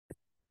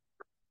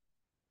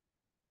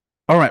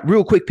All right,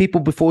 real quick, people,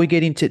 before we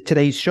get into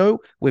today's show,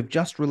 we've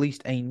just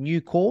released a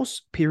new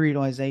course,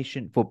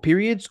 Periodization for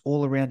Periods,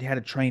 all around how to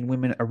train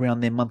women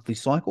around their monthly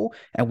cycle,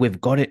 and we've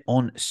got it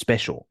on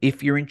special.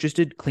 If you're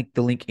interested, click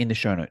the link in the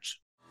show notes.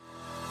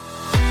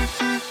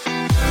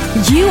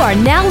 You are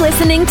now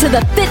listening to the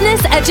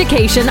Fitness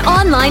Education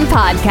Online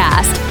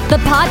Podcast, the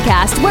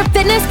podcast where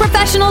fitness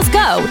professionals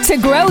go to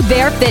grow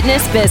their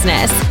fitness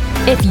business.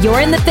 If you're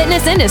in the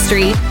fitness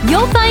industry,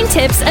 you'll find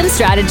tips and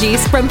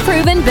strategies from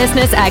proven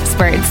business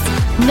experts.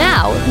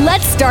 Now,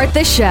 let's start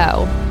the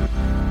show.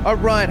 All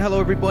right. Hello,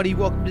 everybody.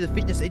 Welcome to the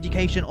Fitness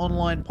Education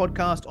Online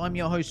Podcast. I'm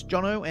your host,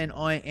 Jono, and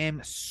I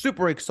am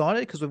super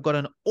excited because we've got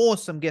an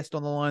awesome guest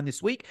on the line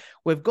this week.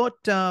 We've got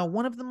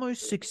one of the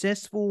most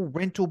successful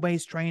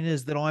rental-based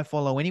trainers that I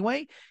follow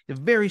anyway, a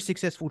very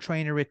successful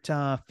trainer at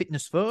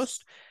Fitness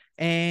First.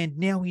 And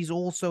now he's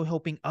also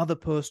helping other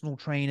personal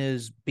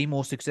trainers be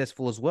more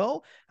successful as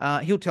well.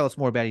 He'll tell us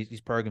more about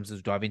his programs as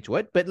we dive into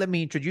it. But let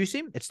me introduce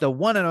him. It's the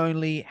one and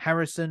only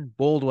Harreson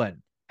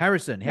Baldwin.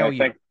 Harreson, how are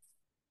you?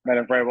 Mate,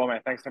 I'm very well,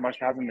 mate. Thanks so much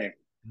for having me.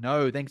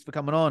 No, thanks for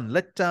coming on.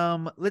 Let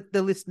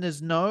the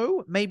listeners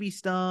know. Maybe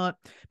start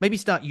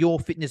your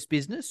fitness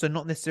business. So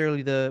not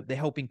necessarily the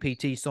helping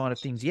PT side of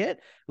things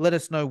yet. Let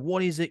us know,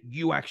 what is it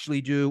you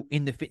actually do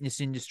in the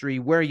fitness industry?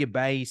 Where are you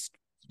based?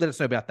 Let us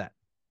know about that.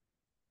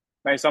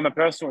 Mate, so I'm a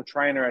personal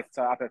trainer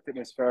up at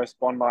Fitness First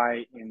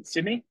Bondi in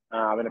Sydney.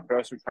 I've been a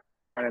personal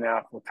trainer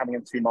now for coming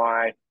into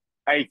my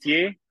 8th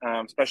year,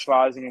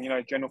 specialising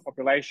in general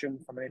population,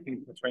 from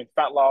anything between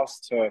fat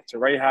loss to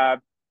rehab,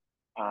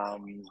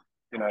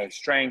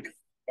 strength,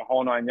 the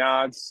whole 9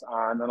 yards.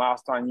 And the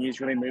last 9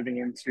 years really moving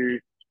into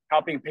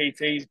helping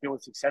PTs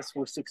build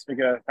successful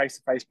 6-figure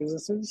face-to-face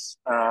businesses,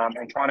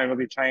 and trying to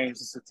really change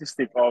the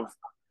statistic of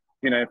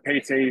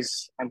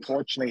PTs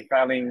unfortunately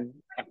failing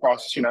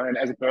across, and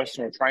as a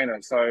personal trainer.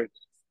 So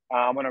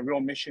I'm on a real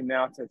mission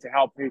now to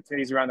help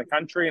PTs around the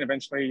country and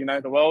eventually,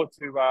 the world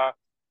to,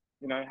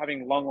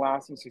 having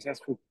long-lasting,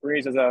 successful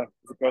careers as a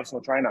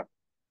personal trainer.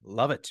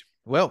 Love it.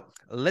 Well,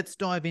 let's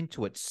dive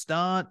into it.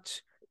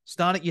 Start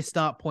at your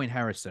start point,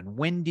 Harrison.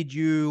 When did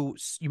you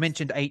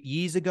mentioned 8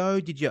 years ago,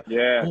 did you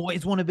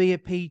always want to be a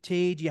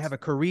PT? Do you have a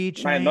career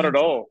change? Man, not at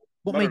all.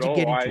 What made you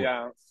get into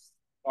it?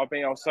 I've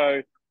been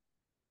also...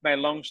 Mate,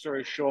 long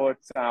story short,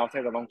 I'll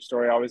tell you the long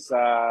story.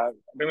 I've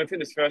been with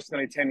Fitness First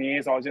nearly 10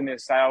 years. I was in the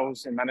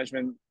sales and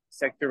management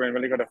sector and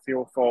really got a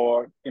feel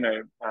for,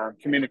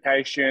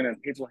 communication and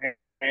people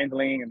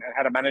handling and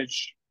how to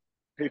manage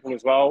people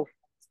as well.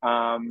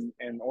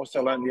 And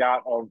also learned the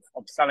art of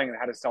selling and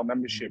how to sell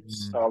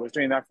memberships. So I was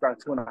doing that for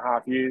about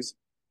 2.5 years.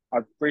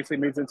 I briefly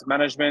moved into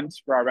management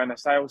where I ran a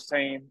sales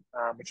team,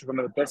 which was one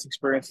of the best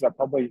experiences I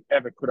probably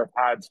ever could have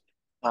had.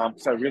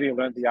 So I really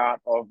learned the art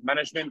of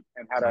management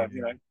and how to,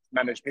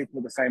 manage people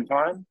at the same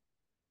time.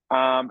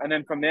 And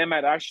then from there,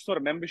 mate, I actually sold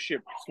a membership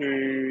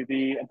to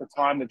at the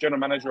time, the general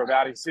manager of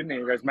Audi Sydney.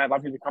 He goes, mate, I'd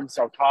love you to come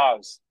sell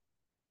cars.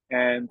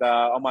 And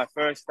on my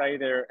first day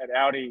there at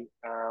Audi,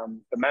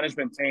 the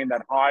management team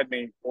that hired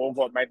me all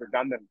got made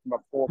redundant from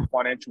a poor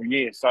financial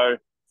year. So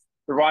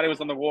the writing was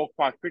on the wall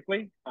quite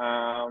quickly.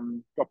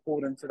 Got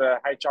pulled into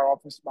the HR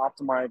office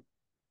after my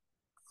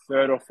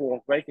 3rd or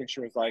 4th week, and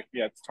she was like,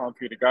 yeah, it's time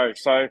for you to go.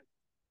 So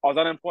I was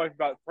unemployed for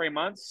about 3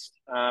 months,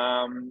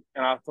 and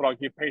I thought I'd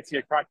give PT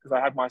a crack because I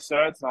had my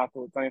certs, and I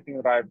thought it's the only thing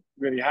that I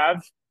really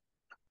have.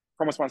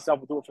 Promised myself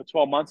to do it for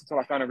 12 months until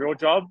I found a real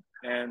job,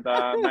 and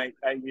mate,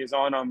 8 years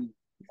on, I'm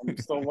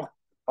still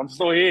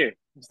here.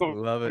 I'm still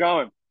Love it.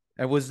 Going.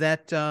 And was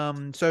that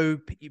so?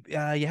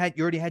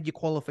 You already had your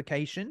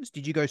qualifications.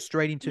 Did you go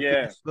straight into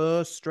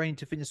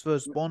Fitness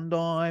First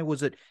Bondi?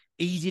 Was it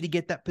easy to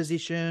get that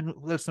position?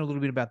 Let us know a little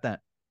bit about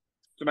that.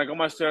 So I got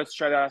my cert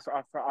straight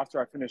after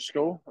I finished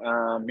school.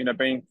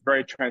 Being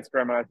very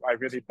transparent, I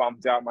really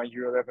bumped out my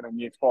Year 11 and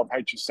Year 12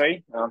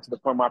 HSC to the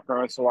point my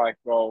parents were like,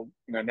 well,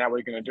 now what are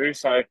you going to do?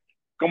 So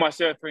got my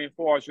cert 3 and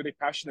 4. I was really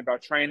passionate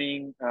about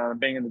training,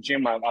 being in the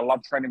gym. I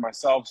love training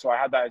myself. So I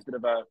had that as a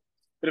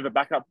bit of a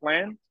backup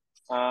plan.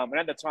 And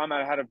at the time,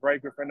 I had a very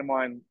good friend of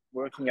mine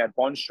working at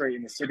Bond Street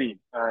in the city,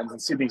 in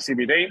Sydney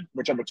CBD,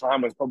 which at the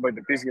time was probably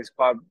the busiest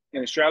club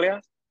in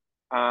Australia.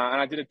 And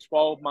I did a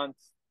 12-month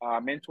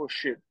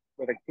mentorship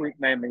with a group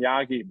named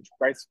Miyagi, which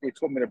basically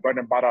taught me the bread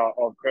and butter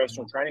of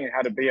personal training and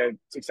how to be a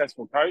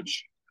successful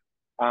coach.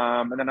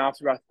 And then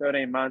after about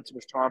 13 months, it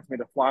was time for me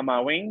to fly my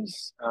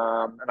wings.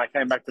 And I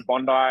came back to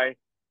Bondi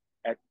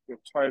at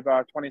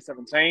October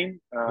 2017.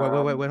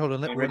 Wait, hold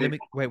on. Let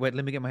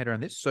me get my head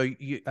around this. So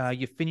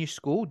you finished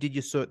school, did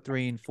your cert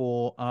 3 and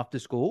 4 after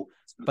school,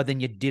 but then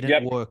you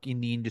didn't work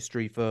in the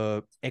industry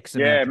for X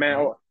amount of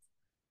time.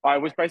 I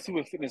was basically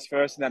with Fitness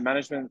First in that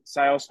management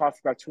sales side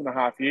for about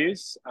 2.5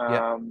 years.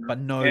 But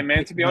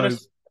to be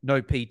honest, no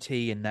PT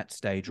in that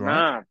stage, right?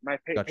 Nah, mate,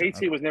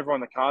 PT was never on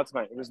the cards,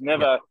 mate. It was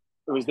never.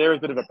 It was there as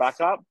a bit of a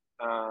backup.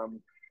 I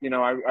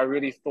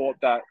really thought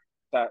that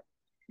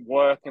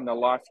work and the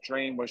life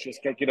dream was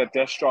just get a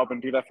desk job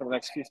and do that for the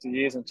next 50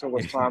 years until it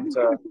was time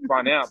to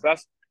run out. But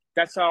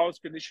that's how I was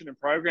conditioned and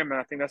programmed, and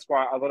I think that's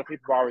why a lot of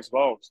people are as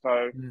well.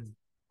 So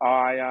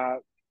I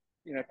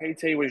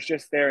PT was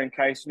just there in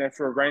case,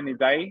 for a rainy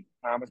day,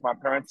 as my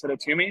parents said it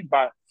to me.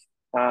 But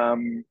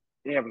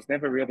it was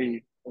never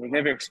really, I was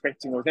never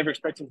expecting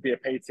to be a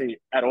PT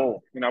at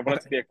all. I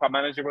wanted to be a club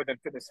manager within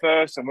Fitness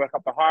First and work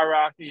up the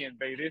hierarchy and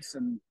be this,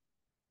 and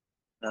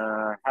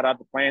had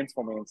other plans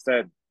for me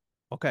instead.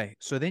 Okay,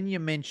 so then you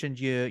mentioned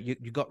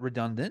you got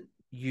redundant.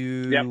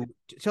 Yep.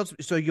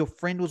 So your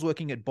friend was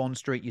working at Bond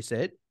Street, you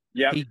said.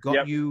 Yep. He got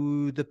Yep.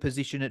 you the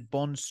position at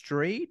Bond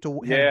Street, or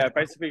how did Yeah, that work?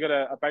 basically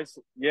got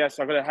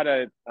so I had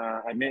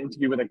an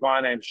interview with a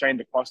guy named Shane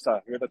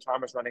DeCosta, who at the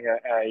time was running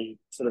a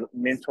sort of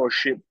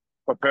mentorship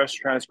for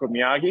personal trainers called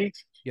Miyagi.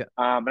 Yeah.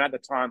 And at the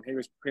time, he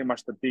was pretty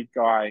much the big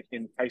guy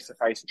in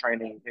face-to-face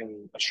training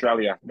in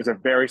Australia. He was a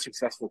very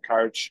successful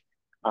coach.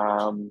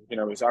 He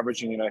was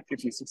averaging,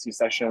 50, 60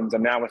 sessions,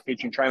 and now we're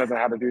teaching trainers on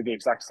how to do the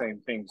exact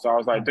same thing. So I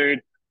was like, dude,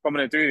 if I'm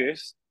going to do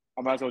this,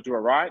 I might as well do it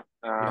right.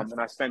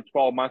 And I spent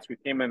 12 months with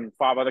him and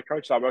 5 other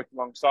coaches I worked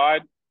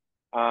alongside,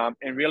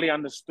 and really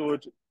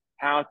understood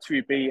how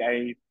to be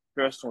a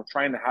personal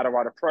trainer, how to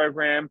write a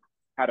program,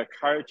 how to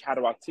coach, how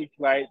to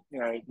articulate,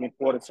 the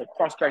importance of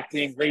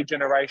prospecting, lead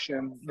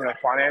generation,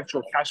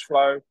 financial cash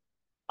flow.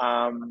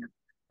 And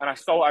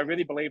I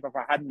really believe if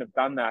I hadn't have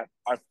done that,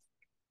 I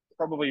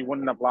probably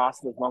wouldn't have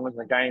lasted as long as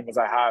the game as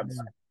I have.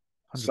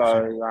 100%.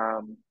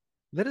 So,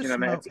 Let us know.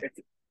 man,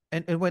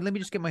 and wait, let me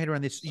just get my head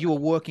around this. You were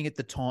working at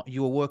the time.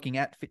 You were working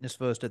at Fitness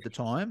First at the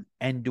time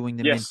and doing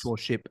the yes.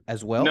 mentorship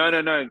as well. No.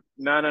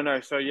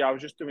 So I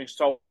was just doing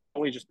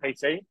solely just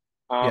PT.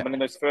 And in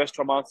those first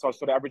 12 months, I was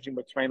sort of averaging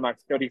between like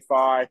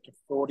 35 to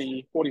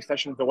 40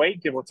 sessions a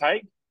week, give or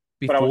take.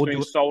 But I was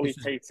doing solely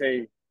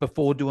PT.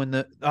 Before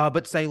doing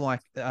but say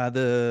like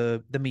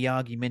the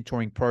Miyagi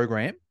mentoring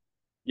program.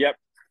 Yep.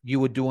 You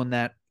were doing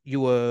that.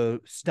 You were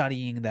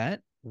studying that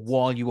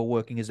while you were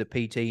working as a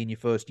PT in your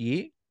first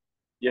year.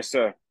 Yes,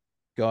 sir.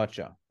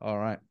 Gotcha. All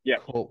right. Yeah.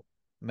 Cool.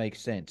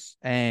 Makes sense.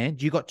 And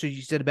you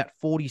said about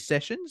 40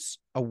 sessions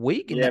a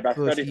week in that about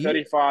first 30, year?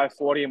 35,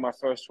 40 in my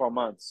first 12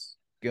 months.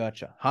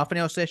 Gotcha. Half an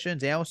hour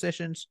sessions, hour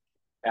sessions?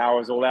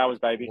 All hours,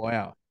 baby.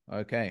 Wow.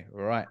 Okay.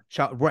 All right.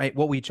 Right.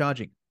 What were you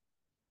charging?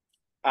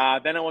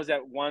 Then I was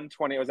at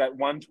 120. It was at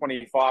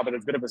 125, but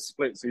it's a bit of a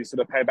split. So you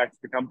sort of pay back to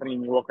the company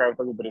and you walk away with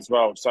a little bit as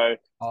well. So,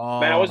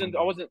 man, I wasn't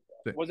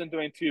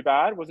doing too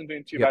bad. Wasn't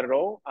doing too bad at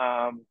all.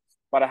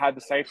 But I had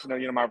the safety.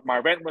 My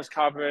rent was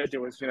covered.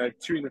 It was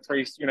 2 to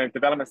 3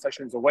 development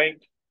sessions a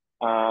week.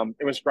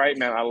 It was great,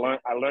 man. I learned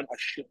a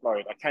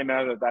shitload. I came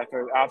out of that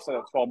after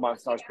the 12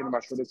 months. I was pretty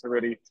much ready to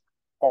really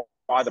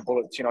buy the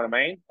bullets. You know what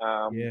I mean?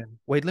 Yeah.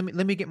 Wait, let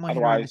me get my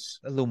head around this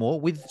a little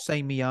more. With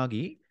say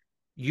Miyagi,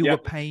 you were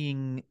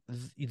paying.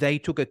 They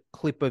took a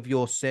clip of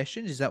your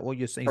sessions. Is that what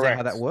you're saying? Correct.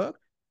 Is that how that worked?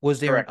 Was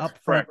there an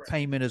upfront Correct.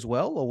 payment as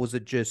well, or was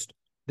it just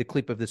the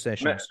clip of the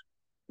sessions?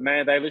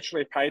 Man, they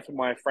literally paid for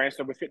my franchise.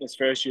 So with Fitness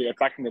First,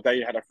 back in the day,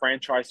 you had a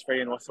franchise fee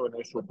and also an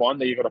initial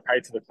bond that you got to pay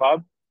to the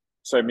club.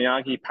 So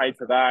Miyagi paid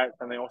for that,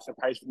 and they also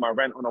paid for my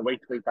rent on a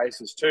weekly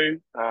basis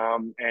too.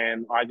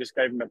 And I just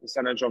gave them a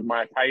percentage of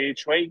my pay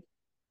each week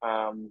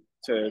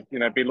to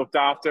be looked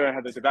after,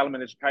 had the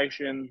development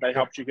education. They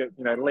helped you get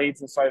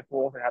leads and so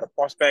forth, and how to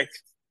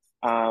prospect.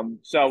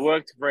 So it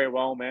worked very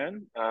well,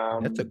 man.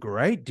 That's a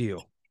great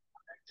deal.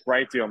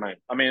 Great deal, mate.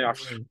 I mean, I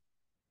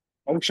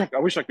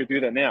wish I could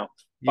do that now.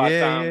 But,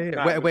 yeah.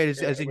 No,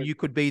 wait, as in you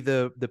could be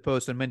the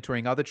person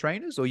mentoring other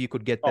trainers, or you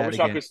could get that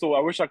again? I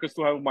wish I could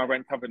still have my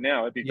rent covered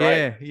now. It'd be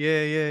great.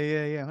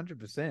 Yeah.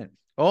 100%.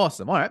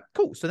 Awesome. All right,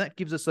 cool. So that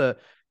gives us a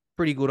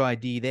pretty good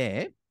idea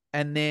there.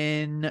 And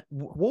then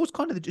what was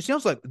kind of it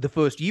sounds like the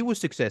first year was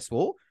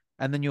successful,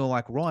 and then you're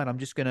like, right, I'm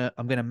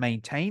gonna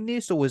maintain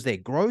this, or was there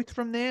growth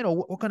from there, or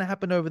what kind of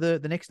happened over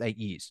the next 8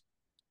 years?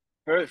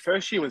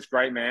 First year was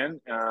great, man.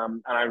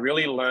 And I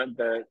really learned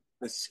the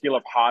skill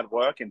of hard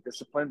work and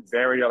discipline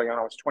very early on.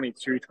 I was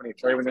 22,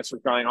 23 when this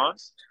was going on.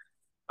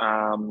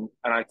 And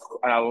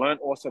I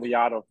learned also the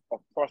art of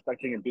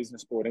prospecting and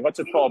business building. I got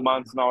to 12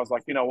 months and I was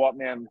like, you know what,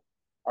 man,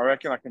 I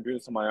reckon I can do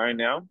this on my own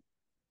now.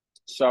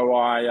 So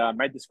I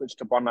made the switch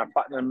to Bondi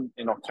Platinum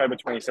in October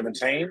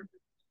 2017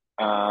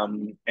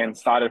 and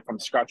started from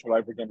scratch all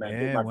over again,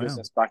 man. Build my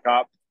business back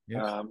up.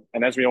 Yes.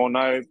 And as we all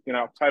know,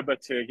 October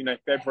to,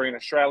 February in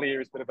Australia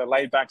is a bit of a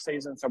laid back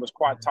season. So it was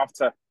quite tough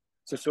to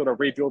sort of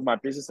rebuild my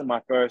business in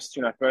my first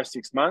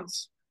 6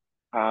 months.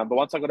 But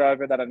once I got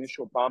over that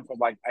initial bump of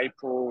like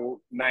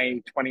April,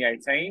 May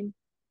 2018,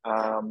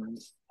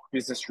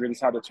 business really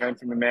started to turn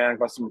for me, man. I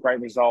got some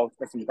great results,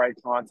 got some great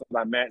clients that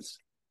I met.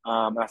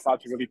 And I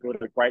started to really build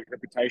a great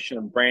reputation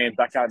and brand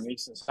back out in the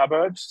eastern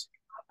suburbs.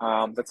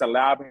 That's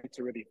allowed me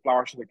to really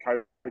flourish as a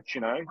coach,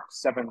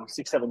 7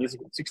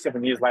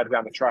 years later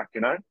down the track,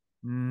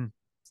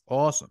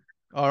 Awesome.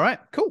 All right,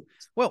 cool.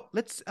 Well,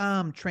 let's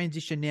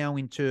transition now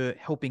into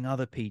helping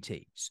other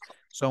PTs.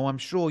 So I'm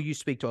sure you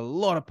speak to a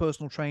lot of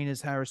personal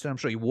trainers, Harrison. I'm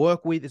sure you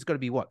work with, it's got to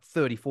be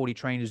 30, 40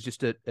 trainers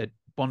just at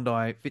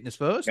Bondi Fitness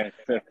First? Okay,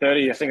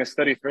 30, I think it's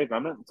 33 at the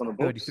moment. It's on the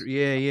books.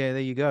 33, yeah,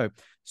 there you go.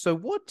 So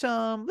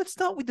let's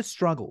start with the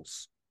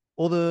struggles,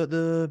 or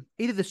the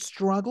either the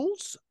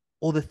struggles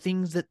or the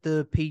things that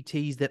the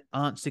PTs that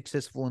aren't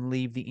successful and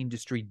leave the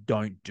industry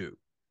don't do?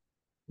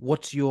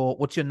 What's your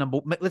number?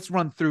 Let's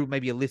run through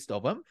maybe a list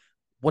of them.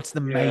 What's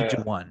the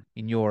major one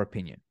in your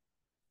opinion?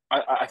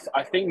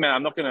 I think, man,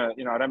 I'm not gonna,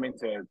 I don't mean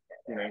to,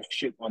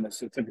 shit on the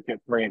certificate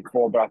 3 and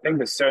 4, but I think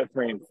the cert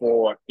 3 and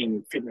 4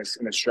 in fitness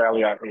in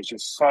Australia is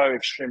just so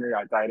extremely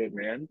outdated,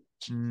 man.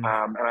 And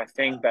I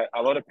think that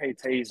a lot of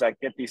PTs that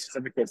get these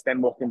certificates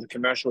then walk into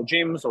commercial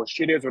gyms or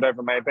studios,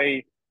 whatever it may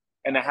be,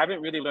 and they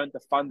haven't really learned the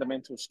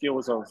fundamental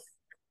skills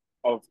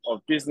of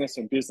business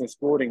and business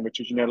building, which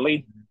is,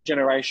 lead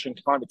generation,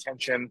 client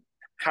retention,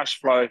 cash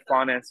flow,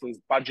 finances,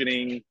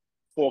 budgeting,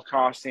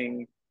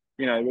 forecasting.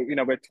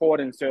 We're taught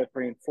in Cert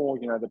 3 and 4,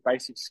 the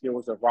basic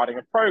skills of writing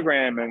a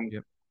program and,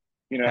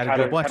 how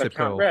to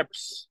count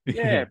reps.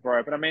 Yeah,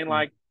 bro. But I mean,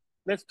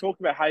 let's talk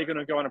about how you're going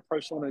to go on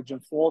approach someone in the gym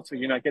floor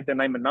to, get their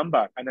name and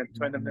number and then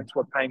turn them into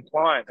a paying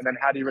client. And then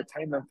how do you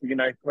retain them for,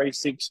 3,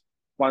 6,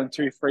 1,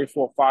 2, 3,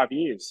 4, 5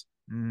 years?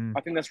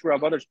 I think that's where a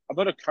lot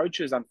of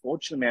coaches,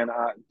 unfortunately, man,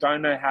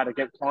 don't know how to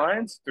get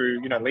clients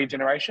through, lead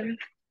generation,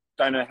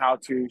 don't know how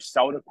to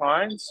sell to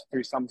clients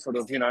through some sort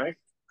of,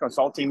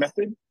 consulting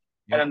method.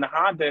 And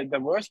then the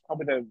worst,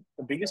 probably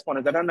the biggest one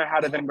is they don't know how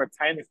to then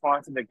retain the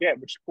clients that they get,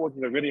 which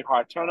causes a really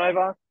high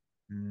turnover.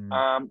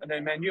 And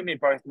then, man, you and me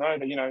both know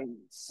that,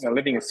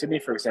 living in Sydney,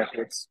 for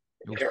example, it's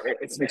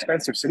an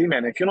expensive city,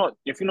 man. If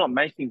you're not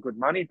making good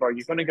money, bro,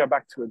 you're going to go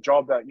back to a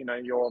job that,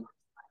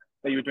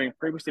 you were doing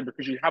previously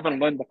because you haven't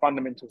learned the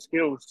fundamental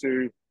skills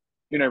to,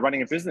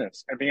 running a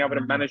business and being able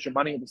to manage your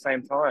money at the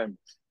same time.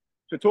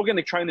 So talking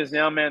to trainers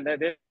now, man,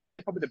 they're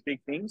probably the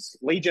big things.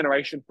 Lead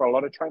generation for a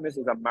lot of trainers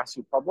is a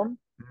massive problem.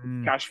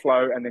 Cash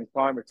flow and then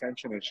client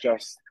retention is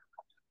just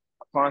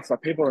clients.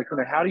 Like people are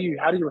like, how do you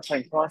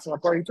retain clients? I'm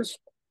like, bro, you just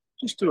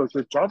do a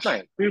good job,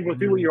 mate. Do what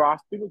you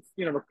ask. People,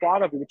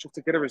 required of you, which is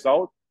to get a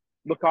result,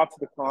 look after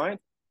the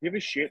client, give a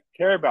shit,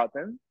 care about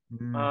them,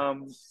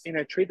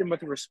 treat them with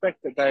the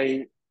respect that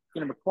they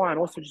require, and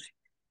also just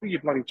do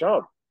your bloody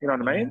job. You know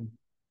what I mean?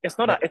 It's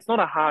not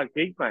a hard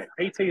gig, mate.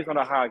 PT is not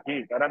a hard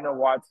gig. I don't know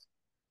why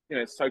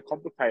it's so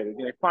complicated.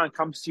 Client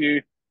comes to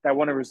you, they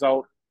want a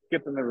result,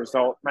 give them the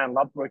result. Man,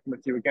 love working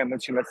with you again.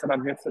 Let's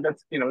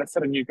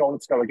set a new goal.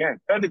 Let's go again.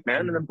 Perfect,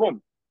 man. And then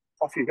boom,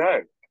 off you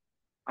go.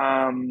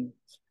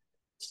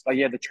 But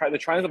yeah, the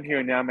trainers I'm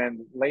hearing now,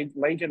 man,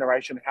 lead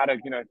generation, how to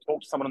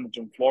talk to someone on the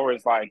gym floor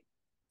is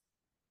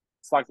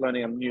it's like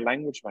learning a new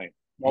language, mate.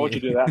 What would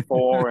you do that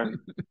for? And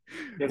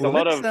there's a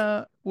lot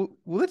of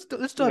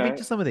let's dive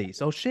into some of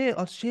these. I'll share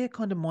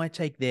kind of my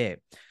take there.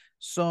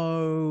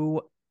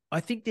 So I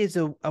think there's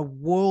a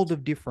world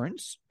of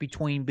difference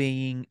between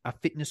being a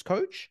fitness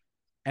coach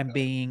and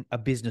being a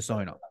business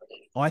owner.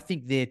 I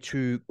think they're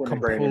two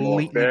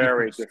completely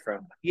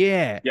different.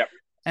 Yeah. Yep.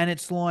 And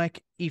it's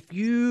like if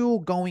you're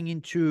going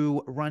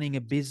into running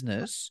a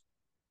business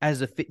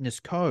as a fitness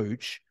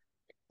coach,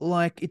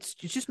 it's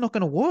just not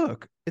going to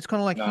work. It's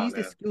kind of like, here's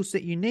the skill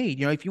set you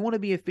need. If you want to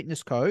be a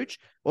fitness coach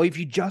or if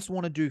you just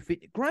want to do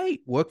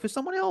great, work for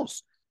someone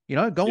else.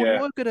 Go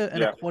and work at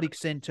an aquatic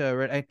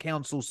center, at a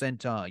council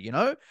center,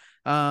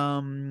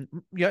 obviously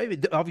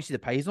the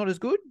pay is not as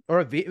good,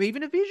 or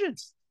even a vision.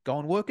 Go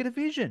and work at a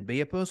vision,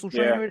 be a personal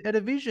trainer at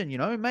a vision,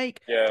 make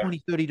 $20,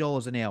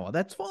 $30 an hour.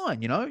 That's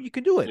fine. You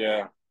can do it.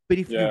 Yeah. But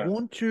if you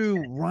want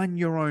to run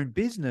your own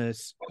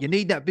business, you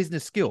need that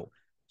business skill.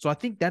 So I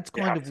think that's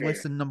kind of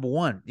lesson number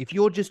one. If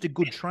you're just a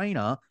good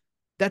trainer,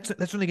 that's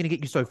only going to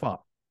get you so far.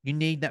 You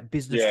need that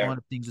business side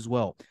of things as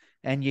well.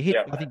 And you hit,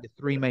 I think, the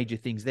 3 major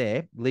things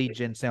there: lead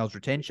gen, sales,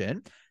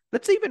 retention.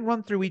 Let's even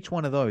run through each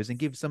one of those and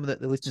give some of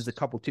the listeners a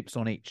couple tips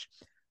on each.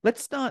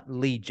 Let's start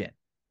lead gen.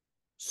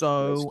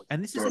 So,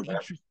 and this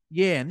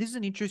is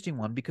an interesting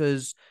one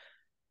because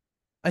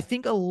I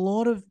think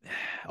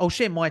I'll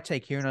share my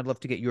take here and I'd love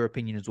to get your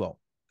opinion as well.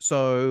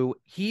 So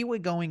here we're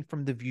going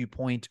from the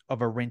viewpoint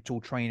of a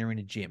rental trainer in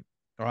a gym,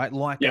 all right?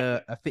 Like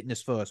a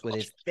Fitness First where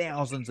there's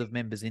thousands of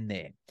members in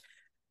there.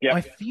 Yeah.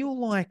 I feel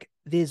like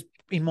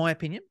in my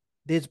opinion,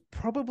 there's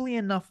probably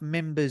enough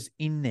members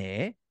in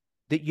there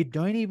that you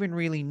don't even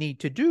really need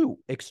to do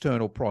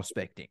external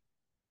prospecting,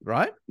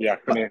 right? Yeah,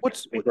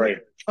 great.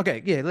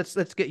 Okay, yeah, let's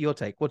get your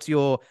take.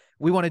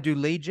 We want to do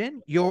lead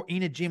gen. You're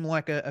in a gym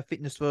like a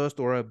Fitness First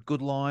or a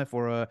Good Life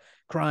or a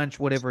Crunch,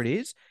 whatever it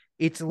is.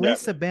 It's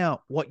less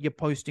about what you're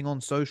posting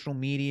on social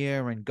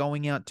media and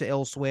going out to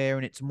elsewhere,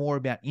 and it's more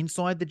about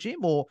inside the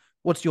gym, or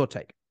what's your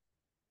take?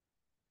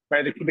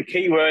 Mate, the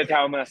key word,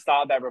 how I'm going to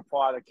start that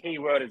reply, the key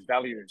word is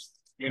values.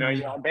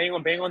 Being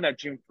on that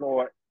gym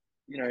floor,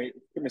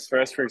 Fitness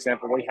First, for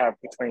example, we have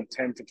between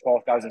 10 to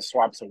 12,000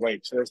 swipes a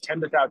week. So there's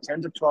 10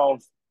 to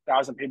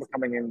 12,000 people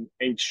coming in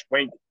each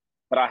week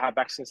that I have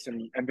access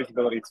and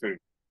visibility to,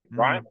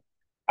 right?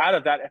 Out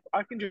of that, if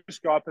I can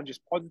just go up and just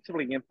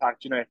positively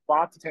impact,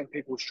 5 to 10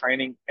 people's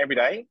training every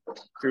day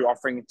through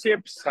offering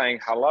tips,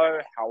 saying hello,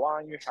 how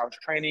are you, how's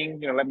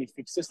training, let me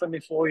fix this, let me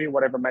for you,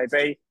 whatever it may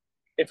be.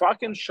 If I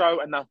can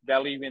show enough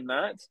value in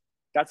that,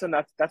 that's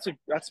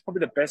probably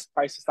the best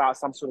place to start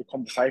some sort of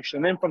conversation.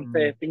 And then from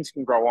there, things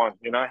can grow on.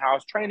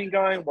 How's training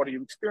going? What are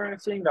you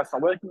experiencing? That's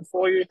not working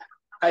for you.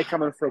 hey,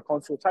 come in for a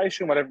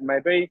consultation, whatever it may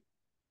be.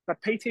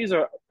 But PTs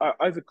are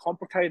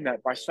overcomplicating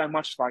that by so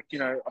much. Like,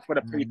 I've got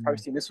a pretty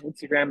posting this on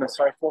Instagram and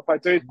so forth. I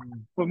do.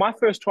 For my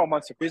first 12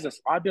 months of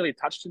business, I barely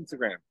touched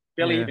Instagram,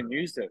 barely Yeah. even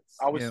used it.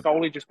 I was Yeah.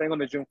 solely just being on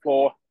the gym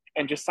floor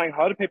and just saying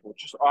hi to people.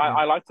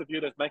 I like to view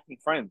it as making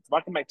friends. If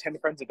I can make 10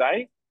 friends a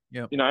day,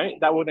 Yeah.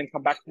 that will then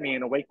come back to me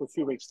in a week or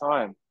 2 weeks'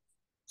 time.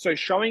 So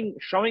showing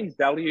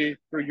value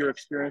through your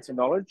experience and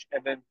knowledge,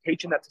 and then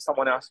teaching that to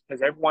someone else,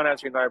 because everyone,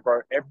 as you know,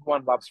 bro,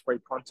 everyone loves free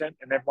content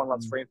and everyone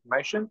loves free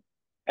information.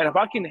 And if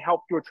I can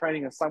help your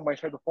training in some way,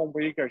 shape, or form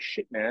where you go,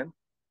 shit, man,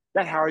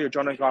 that Harry or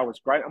Jono guy was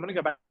great. I'm going to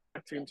go back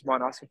to him tomorrow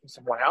and ask him for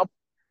some more help.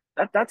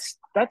 That's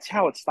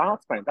how it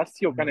starts, man. That's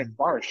the organic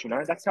flourish,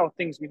 That's how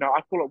things,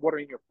 I call it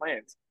watering your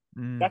plants.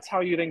 That's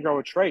how you then grow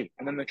a tree.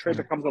 And then the tree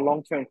becomes a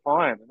long-term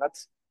client. And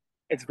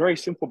it's very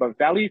simple. But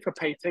value for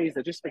PTs,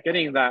 they're just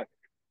forgetting that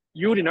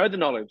you already know the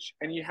knowledge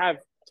and you have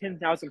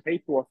 10,000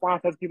 people or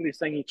 5,000 people you're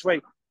seeing each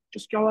week.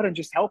 Just go out and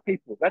just help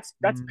people. That's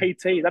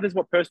PT. That is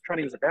what personal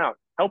training is about.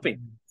 Helping.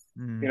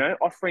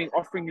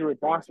 Offering your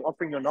advice,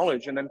 offering your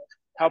knowledge, and then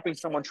helping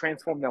someone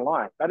transform their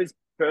life. That is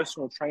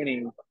personal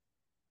training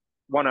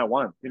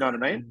 101. You know what I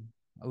mean?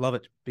 I love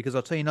it, because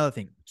I'll tell you another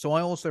thing. So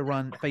I also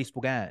run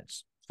Facebook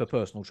ads for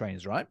personal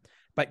trainers, right?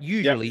 But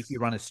usually if you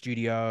run a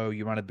studio,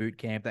 you run a boot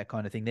camp, that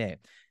kind of thing there.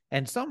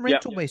 And some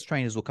rental-based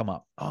trainers will come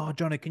up. Oh,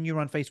 Jono, can you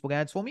run Facebook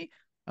ads for me?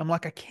 I'm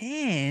like, I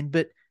can,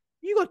 but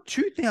you got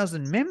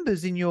 2,000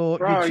 members in your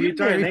Bro, gym. you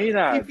don't need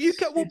that. If you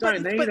can,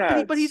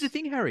 but here's the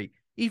thing, Harry.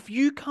 If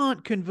you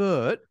can't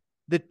convert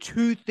the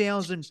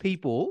 2,000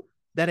 people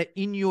that are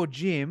in your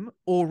gym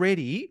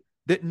already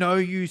that know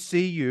you,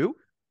 see you,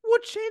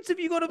 what chance have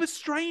you got of a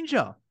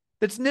stranger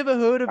that's never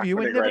heard of you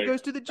and never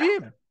goes to the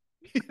gym?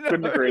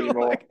 Couldn't agree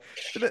anymore.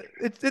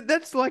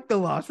 That's like the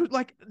last.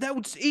 Like, that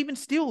would, even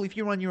still, if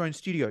you run your own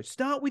studio,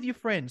 start with your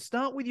friends,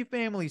 start with your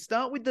family,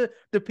 start with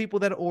the people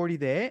that are already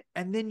there,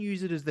 and then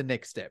use it as the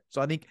next step.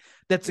 So I think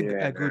that's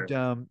a good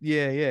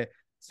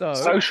So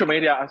social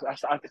media,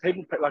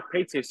 people like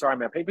PT. Sorry,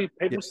 man.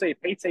 People see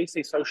PT,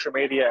 see social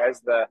media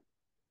as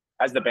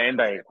the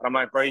band-aid. I'm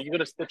like, bro, you got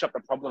to stitch up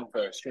the problem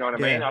first. You know what I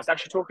mean? I was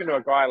actually talking to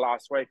a guy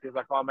last week. He was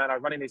like, oh man, I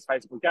was running these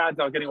Facebook ads,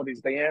 I was getting all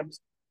these DMs,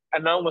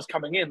 and no one was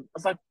coming in. I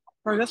was like,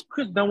 bro, that's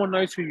because no one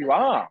knows who you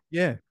are.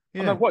 Yeah.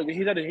 I'm like, what?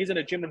 He's in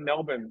a gym in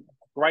Melbourne,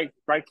 great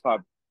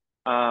club,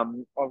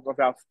 of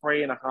about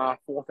 3,500,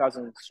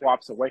 4,000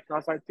 swipes a week. And I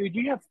was like, dude,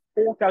 you have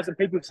 4,000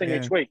 people seeing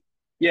each week.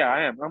 Yeah,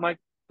 I am. I'm like,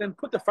 then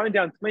put the phone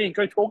down to me and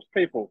go talk to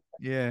people.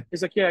 Yeah.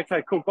 He's like, yeah,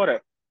 okay, cool, got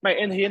it, mate.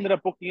 And he ended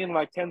up booking in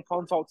like 10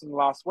 consults in the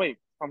last week.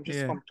 I'm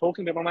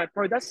talking to him. I'm like,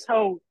 bro, that's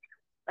how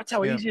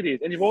easy it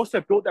is. And you've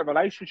also built that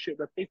relationship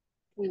that people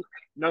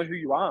know who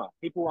you are.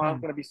 People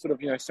aren't going to be sort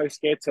of, so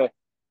scared to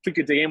click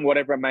a DM,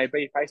 whatever it may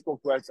be, Facebook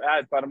words,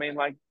 ads. But I mean,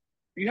 like,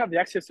 you have the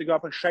access to go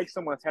up and shake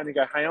someone's hand and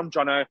go, hey, I'm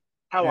Jono.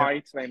 How are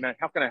you today, man?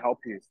 How can I help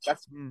you?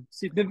 That's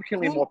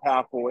significantly more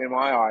powerful in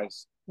my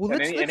eyes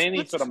than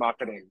any sort of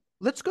marketing.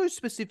 Let's go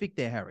specific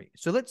there, Harry.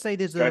 So let's say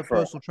there's a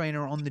personal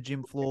trainer on the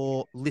gym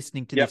floor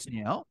listening to this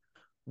now.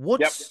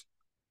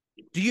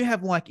 Do you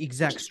have like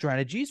exact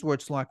strategies where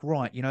it's like,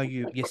 right,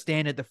 you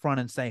stand at the front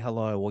and say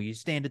hello, or you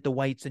stand at the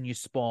weights and you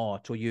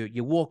spot, or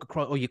you walk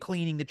across, or you're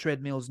cleaning the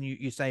treadmills and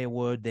you say a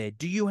word there?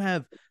 Do you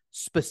have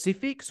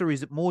specifics, or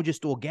is it more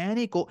just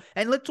organic?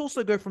 And let's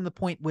also go from the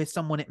point where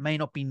it may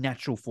not be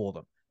natural for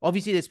them.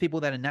 Obviously, there's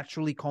people that are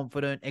naturally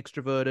confident,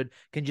 extroverted,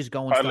 can just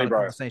go and start a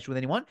conversation with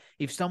anyone.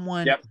 If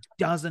someone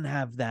doesn't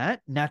have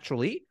that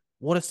naturally,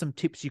 what are some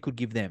tips you could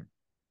give them?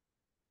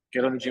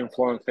 Get on the gym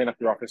floor and clean up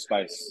your office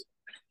space.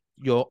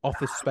 Your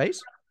office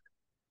space?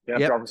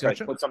 Space.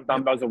 Put some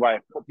dumbbells away,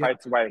 put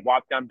plates away,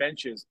 wipe down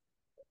benches.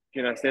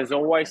 There's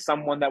always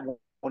someone that will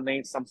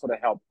need some sort of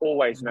help.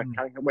 Always,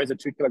 where's a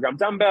 2 kilogram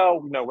dumbbell?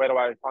 Where do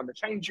I find the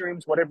change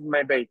rooms? Whatever it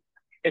may be.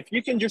 If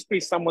you can just be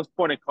someone's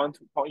point of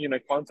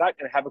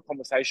contact and have a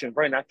conversation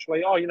very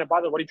naturally. Oh,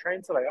 by the way, what are you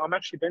training today? I'm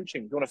actually benching.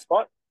 Do you want a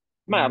spot?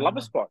 Man, I'd love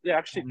a spot. Yeah,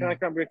 actually, can I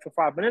come back for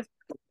 5 minutes?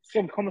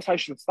 Some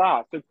conversation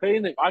starts. So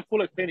I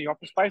call it cleaning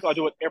office space. I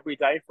do it every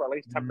day for at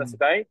least 10 minutes a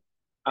day.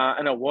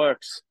 And it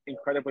works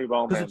incredibly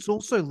well, man. Because it's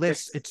also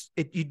less.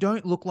 You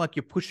don't look like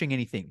you're pushing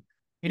anything.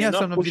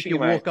 Sometimes if you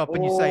mate. walk up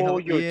and you say, all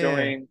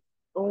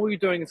you're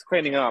doing is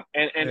cleaning up,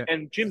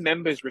 and gym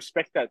members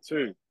respect that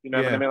too. You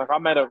know what I mean?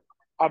 Like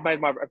I've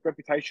made my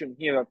reputation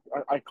here.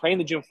 I clean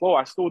the gym floor.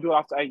 I still do it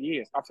after 8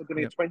 years. After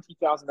doing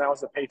 20,000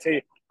 hours of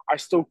PT, I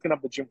still clean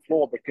up the gym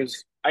floor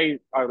because I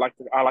like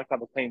to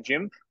have a clean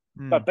gym.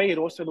 But B, it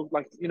also looked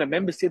like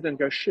members sit there and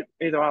go, shit.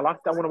 Either I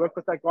want to work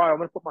with that guy. I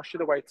want to put my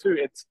shit away too.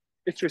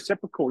 It's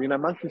reciprocal.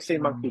 Monkey see,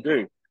 monkey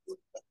do.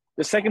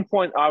 The second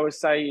point I would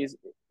say is,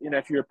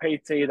 if you're a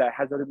PT that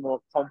has a little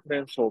more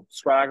confidence or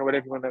swag or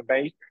whatever you want to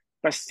be,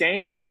 but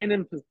stand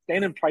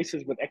in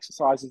places with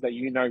exercises that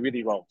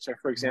really well. So,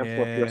 for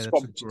example, if you're a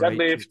squat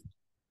deadlift,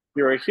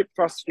 you're a hip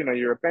thrust,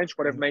 you're a bench,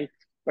 whatever it may be,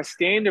 but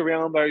stand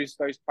around those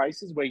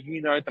places where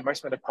the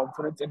most amount of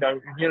confidence and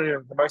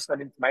the most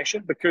amount of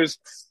information, because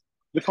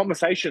the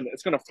conversation,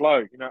 it's going to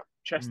flow,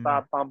 chest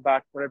up, bum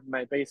back, whatever it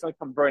may be. It's going to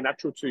come very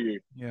natural to you.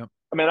 Yeah.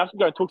 I mean, I can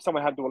go and talk to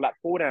someone how to do a lat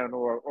pull down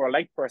or a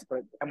leg press,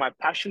 but am I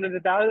passionate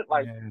about it?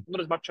 Like, Yeah. not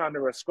as much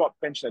under a squat,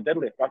 bench, and a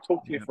deadlift. I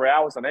talk to you Yeah. for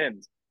hours on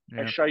end and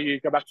Yeah. show you,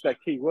 go back to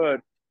that key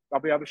word. I'll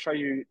be able to show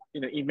you,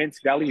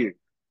 immense value.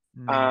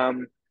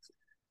 Mm.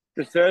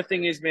 The third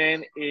thing is,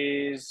 man,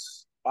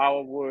 is I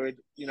would,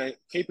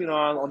 keep an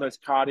eye on those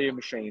cardio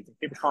machines and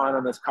keep an eye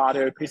on those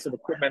cardio piece of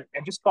equipment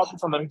and just stop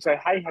with them and say,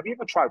 hey, have you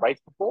ever tried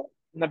weights before?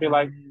 And they'll be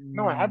like,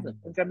 no, I haven't.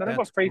 And go, man, I've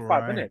got That's 3 5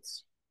 great.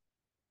 minutes.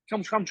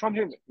 Come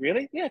here.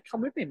 Really? Yeah,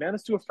 come with me, man.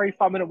 Let's do a 3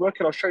 5 minute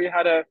workout. I'll show you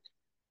how to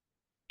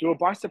do a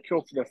bicep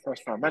curl for the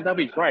first time. Man, that'll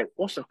be great.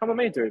 Awesome. Come with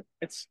me, dude.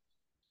 That's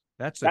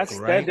a That's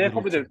great they're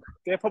little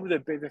probably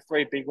tip. the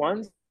three big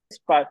ones.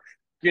 But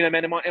man,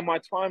 in my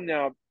time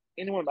now,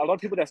 a lot of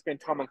people that spend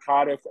time on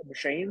cardio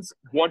machines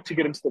want to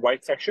get into the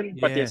weight section,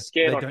 but they're Yeah.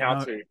 scared They on don't how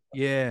know. to.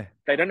 Yeah.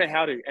 They don't know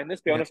how to. And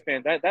let's be Yeah. honest,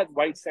 man, that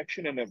weight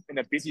section in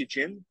a busy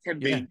gym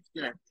can Yeah.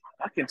 be,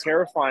 fucking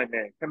terrifying,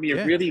 man. Can be a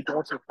Yeah. really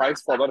daunting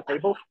place for a lot of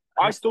people.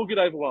 I Yep. still get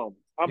overwhelmed.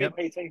 I've Yep.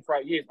 been PT for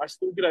 8 years. I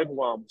still get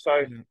overwhelmed.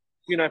 So,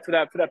 Yeah. for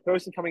that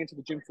person coming into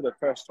the gym for the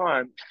first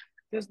time,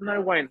 there's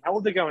no way in hell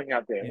they're going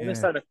out there. I'm going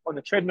to Yeah. stay on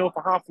the treadmill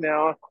for half an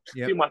hour,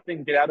 Yep. do my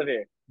thing, get out of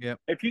there. Yep.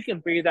 If you can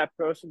be that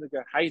person to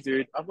go, hey,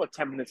 dude, I've got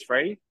 10 minutes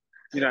free,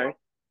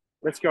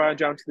 let's go and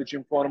jump to the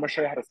gym floor and I'm going to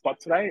show you how to squat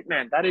today.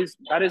 Man, that is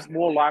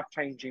more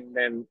life-changing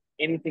than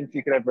anything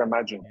you could ever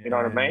imagine. You know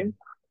what I mean?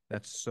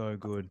 That's so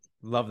good.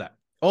 Love that.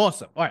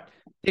 Awesome. All right.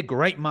 They're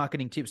great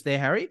marketing tips there,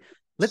 Harry.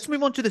 Let's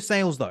move on to the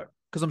sales, though,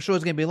 because I'm sure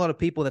there's going to be a lot of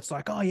people that's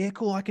like, oh, yeah,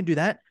 cool, I can do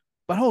that.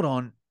 But hold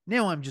on.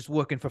 Now I'm just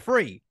working for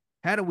free.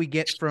 How do we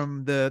get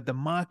from the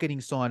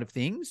marketing side of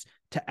things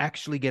to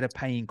actually get a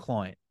paying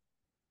client?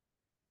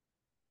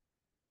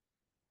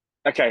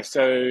 Okay,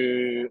 so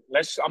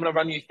I'm going to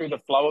run you through the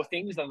flow of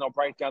things and I'll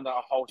break down the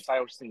whole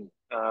sales thing.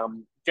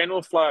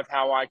 General flow of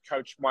how I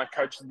coach my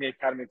coaches in the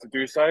academy to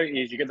do so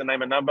is you get the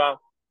name and number.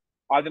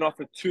 I then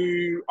offer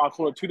I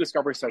call it 2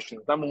 discovery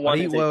sessions. Number one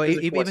is a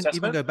physical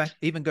assessment.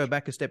 Even go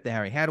back a step there,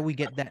 Harry. How do we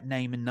get that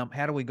name and number?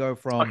 How do we go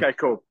from, okay,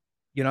 cool,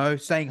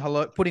 saying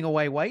hello, putting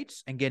away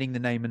weights and getting the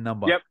name and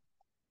number? Yep.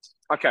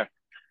 Okay.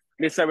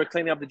 Let's say we're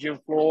cleaning up the gym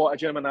floor. A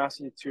gentleman asks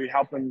you to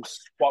help him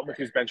squat with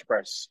his bench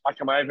press. I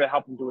come over,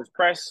 help him do his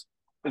press.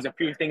 There's a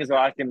few things that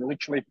I can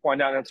literally point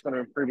out that's going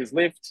to improve his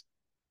lift.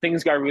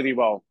 Things go really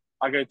well.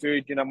 I go,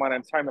 dude, my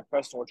name's Tony, I'm a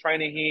personal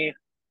trainer here.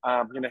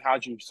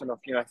 How'd you sort of,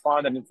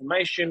 find that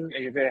information?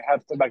 Have you ever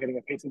had thought about getting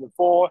a PT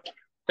before?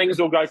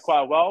 Things will go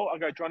quite well. I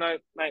go, Jono,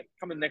 mate,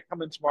 come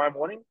in tomorrow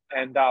morning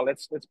and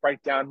let's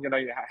break down,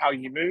 how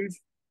you move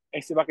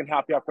and see if I can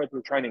help you out further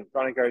with training.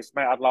 Jono goes,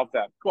 mate, I'd love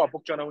that. Cool, I'll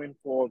book Jono in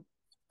for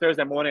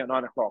Thursday morning at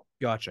 9 o'clock.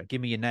 Gotcha. Give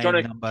me your name,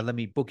 number. Let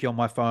me book you on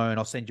my phone.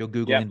 I'll send you a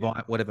Google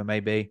invite, whatever it may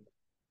be.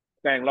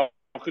 Bang, lock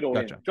it all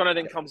in. Jono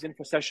then comes in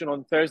for session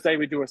on Thursday.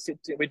 We do a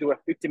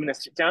 50-minute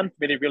sit down for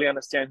me to really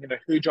understand,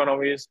 who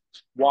Jono is,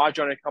 why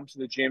Jono comes to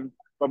the gym,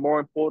 but more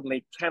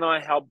importantly, can I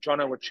help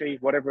Jono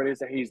achieve whatever it is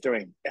that he's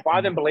doing? If I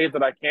then believe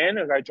that I can,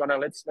 I go, Jono,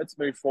 let's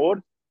move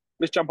forward.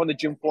 Let's jump on the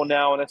gym floor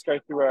now and let's go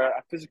through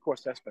a physical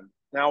assessment.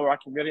 Now where I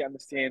can really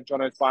understand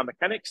Jono's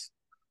biomechanics.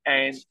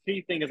 And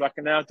key thing is I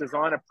can now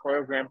design a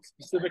program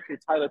specifically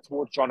tailored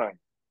towards Jono.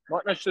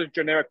 Not necessarily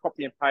generic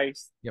copy and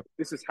paste. Yep.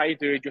 This is, hey,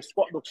 dude, your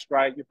squat looks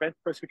great. Your bench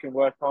press we can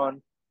work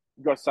on.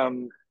 You've got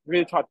some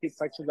really tight hip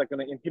flexors that are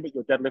going to inhibit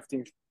your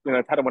deadlifting,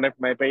 pattern, whatever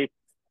it may be.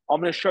 I'm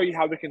going to show you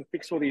how we can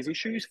fix all these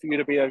issues for you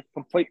to be a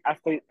complete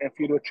athlete and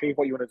for you to achieve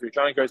what you want to do.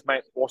 Jono goes,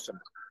 mate, awesome.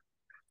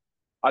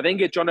 I then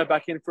get Jono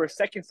back in for a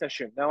second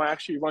session. Now I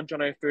actually run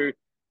Jono through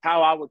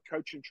how I would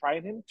coach and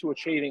train him to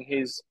achieving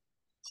his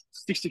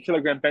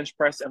 60-kilogram bench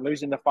press and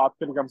losing the 5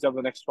 kilograms over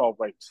the next 12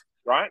 weeks,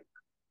 right?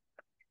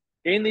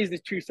 In these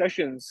 2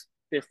 sessions,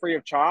 they're free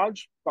of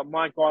charge, but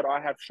my God,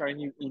 I have shown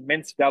you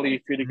immense value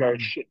for you to go,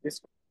 shit,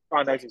 this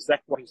guy knows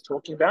exactly what he's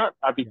talking about.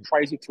 I'd be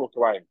crazy to walk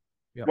away.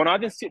 Yep. When I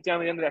then sit down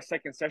at the end of that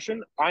second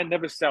session, I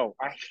never sell.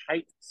 I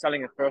hate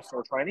selling a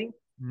personal training.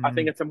 I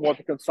think it's more of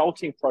a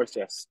consulting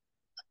process.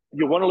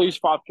 You want to lose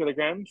 5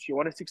 kilograms, you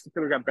want a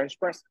 60-kilogram bench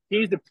press.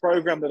 Here's the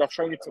program that I've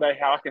shown you today,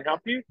 how I can help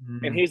you,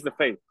 and here's the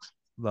fee.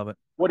 Love it.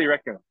 What do you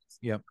reckon?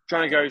 Yep.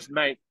 Jono goes,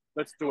 mate,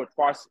 let's do it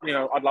twice.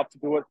 I'd love to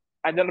do it.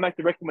 And then I make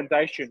the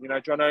recommendation.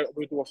 Jono,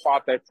 we do a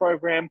 5-day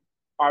program.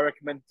 I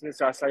recommend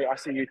this. I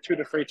see you 2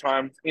 to 3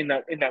 times in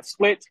that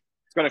split.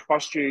 It's going to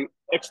cost you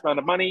X amount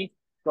of money.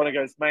 Jono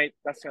goes, mate,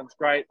 that sounds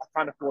great. I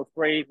can't afford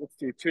 3. Let's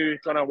do 2.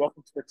 Jono,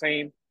 welcome to the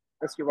team.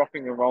 Let's get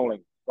rocking and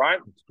rolling. Right?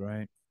 That's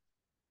great.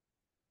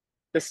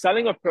 The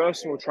selling of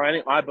personal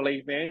training, I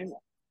believe, man,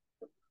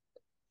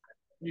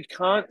 you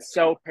can't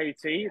sell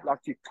PT like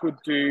you could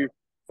do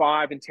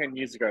 5 and 10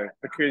 years ago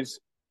because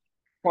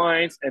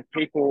clients and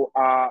people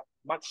are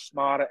much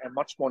smarter and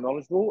much more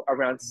knowledgeable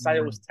around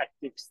sales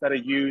tactics that are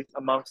used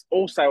amongst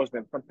all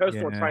salesmen, from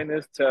personal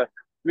trainers to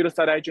real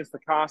estate agents to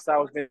car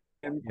salesmen.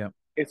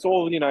 It's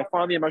all,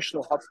 find the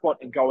emotional hotspot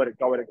and go at it,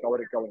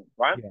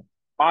 right? Yeah.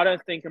 I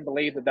don't think and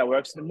believe that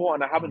works anymore,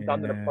 and I haven't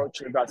done that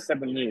approach in about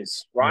 7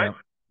 years, right?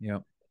 Yeah.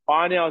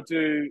 I now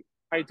do,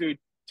 hey, dude,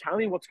 tell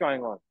me what's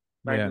going on.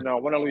 Man, Yeah. I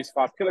want to lose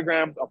 5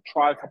 kilograms. I've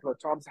tried a couple of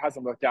times. It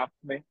hasn't worked out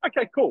for me.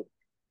 Okay, cool.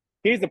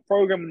 Here's the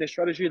program and the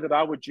strategy that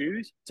I would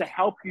use to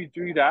help you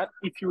do that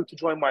if you were to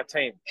join my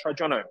team. Show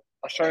Jono.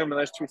 I show him in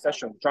those 2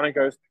 sessions. Jono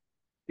goes,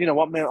 you know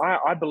what, man,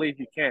 I believe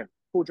you can.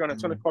 Cool, Jono,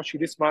 it's going to cost you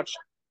this much.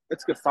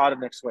 Let's get started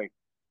next week.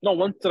 Not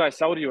once did I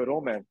sell to you at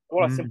all, man.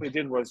 All I simply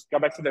did was go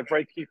back to the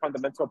very key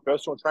fundamental of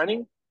personal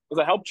training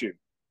because I helped you.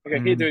 Okay,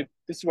 here, dude,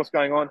 this is what's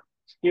going on.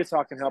 Here's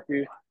how I can help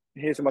you.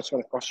 Here's how much it's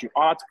going to cost you.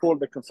 I like to call it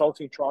the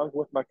consulting triangle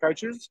with my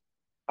coaches.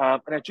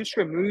 And it just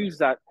removes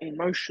that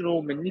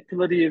emotional,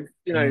 manipulative,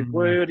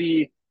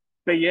 wordy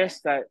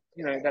BS that,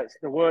 that's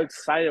the word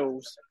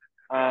sales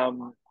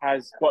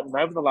has gotten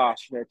over the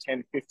last,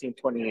 10, 15,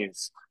 20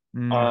 years.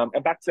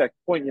 And back to that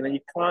point, you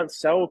can't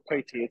sell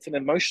PT. It's an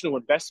emotional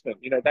investment.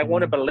 They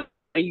want to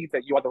believe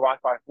that you are the right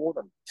guy for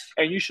them.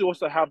 And you should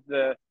also have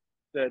the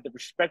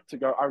respect to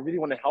go, I really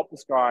want to help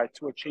this guy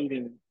to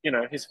achieving,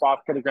 his 5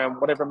 kilogram,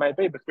 whatever it may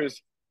be,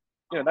 because,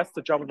 that's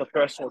the job of a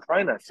personal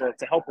trainer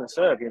to help and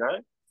serve,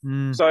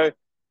 So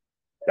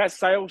that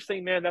sales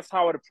thing, man, that's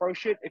how I'd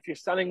approach it. If you're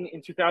selling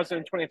in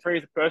 2023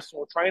 as a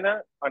personal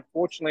trainer,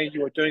 unfortunately,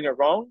 you are doing it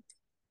wrong.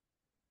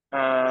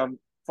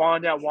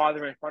 Find out why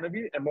they're in front of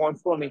you, and more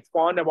importantly,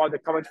 find out why they're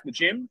coming to the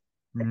gym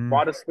and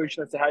provide a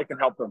solution as to how you can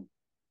help them.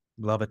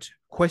 Love it.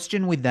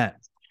 Question with that.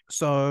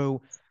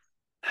 So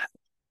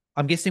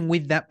I'm guessing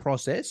with that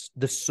process,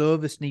 the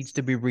service needs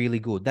to be really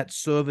good. That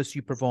service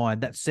you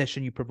provide, that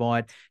session you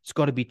provide, it's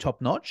got to be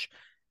top notch.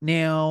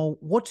 Now,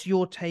 what's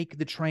your take,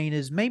 the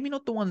trainers, maybe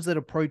not the ones that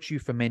approach you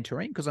for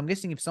mentoring, because I'm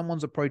guessing if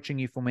someone's approaching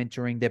you for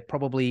mentoring, they're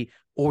probably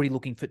already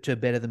looking to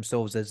better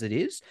themselves as it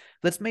is.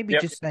 Let's maybe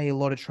just say a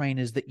lot of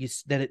trainers that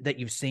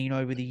you've seen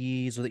over the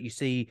years, or that you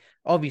see,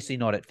 obviously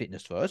not at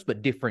Fitness First,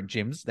 but different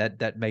gyms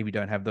that maybe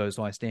don't have those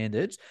high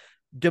standards.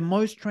 Do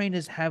most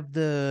trainers have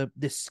the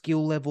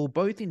skill level,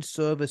 both in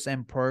service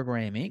and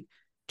programming,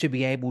 to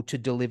be able to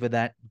deliver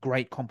that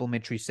great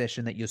complimentary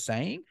session that you're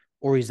saying?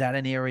 Or is that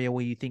an area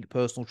where you think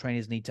personal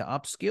trainers need to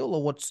upskill,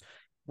 or what's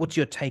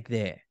your take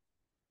there?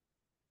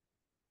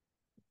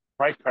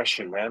 Great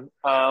question, man.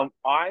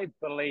 I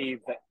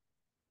believe that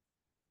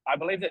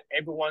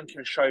everyone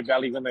can show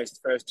value in those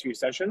first 2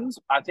 sessions.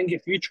 I think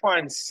if you try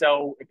and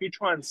sell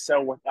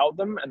without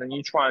them, and then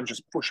you try and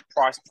just push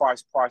price,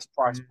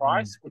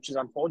 which is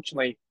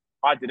unfortunately,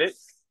 I did it.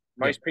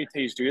 Most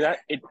PTs do that.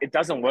 It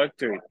doesn't work,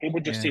 dude. People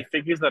just see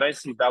figures, they don't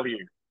see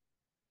value.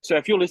 So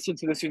if you're listening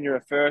to this in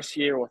your first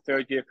year or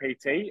third year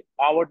PT,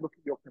 I would look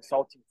at your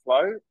consulting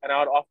flow, and I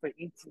would offer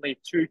instantly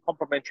 2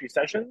 complimentary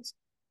sessions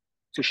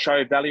to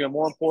show value. And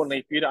more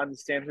importantly, for you to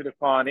understand who the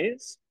client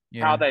is,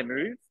 how they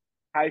move,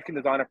 how you can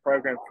design a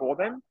program for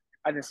them,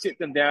 and then sit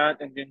them down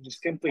and then just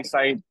simply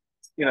say,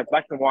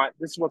 black and white,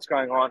 this is what's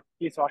going on.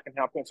 Here's how I can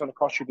help you. It's going to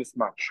cost you this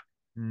much.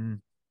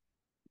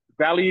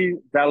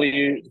 Value,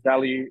 value,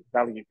 value,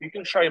 value. If you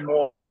can show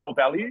more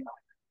value,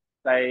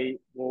 they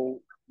will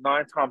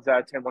 9 times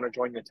out of 10 want to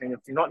join your team. If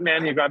you're not,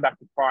 man, you go back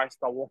to price,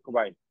 they'll walk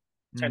away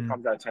 10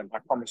 times out of 10. I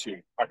promise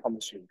you.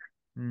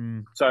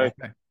 So,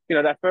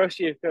 that first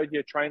year, third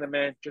year trainer,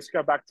 man, just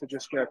go back to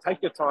just,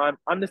 take your time,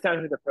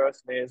 understand who the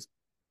person is.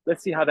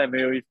 Let's see how they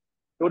move,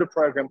 build a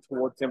program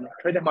towards them,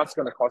 treat how much it's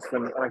going to cost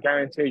them, and I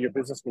guarantee your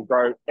business will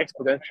grow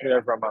exponentially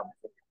over a month.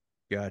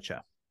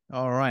 Gotcha.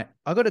 All right.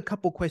 I got a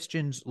couple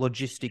questions,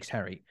 logistics,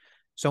 Harry.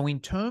 So in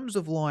terms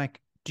of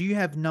do you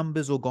have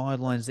numbers or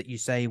guidelines that you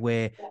say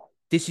where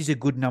this is a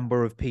good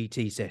number of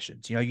PT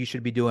sessions? You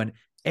should be doing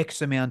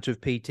X amount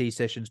of PT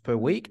sessions per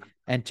week.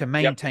 And to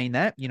maintain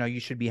that, you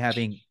should be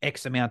having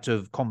X amount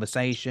of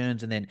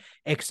conversations and then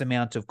X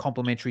amount of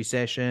complimentary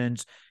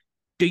sessions.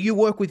 Do you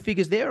work with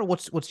figures there, or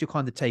what's your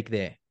kind of take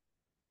there?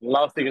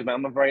 Love figures, man.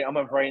 I'm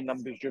a very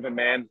numbers driven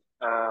man.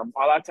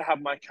 I like to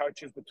have my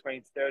coaches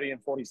between 30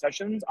 and 40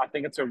 sessions. I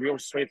think it's a real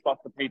sweet spot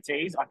for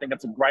PTs. I think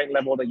it's a great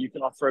level that you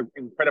can offer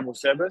incredible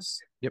service.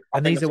 Yep.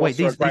 And these are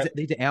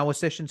hour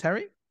sessions,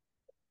 Harry?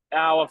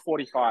 Hour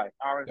 45.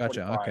 Hour and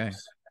Gotcha. 45. Okay.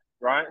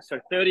 Right. So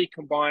 30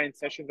 combined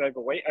sessions over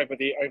the week,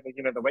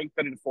 the week,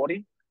 30 to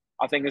 40,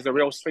 I think is a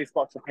real sweet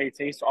spot for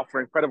PTs to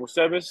offer incredible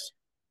service.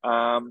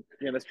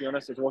 Let's be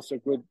honest, it's also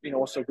good,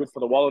 also good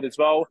for the wallet as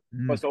well.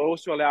 But so it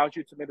also allows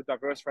you to meet a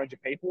diverse range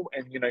of people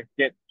and,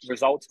 get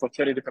results for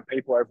 30 different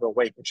people over a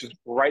week, which is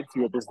great for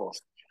your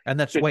business. And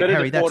that's, wait,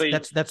 Harry,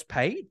 that's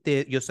paid?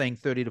 You're saying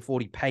 30 to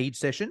 40 paid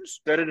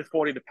sessions? 30 to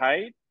 40 to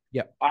paid.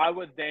 Yeah. I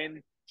would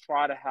then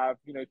try to have,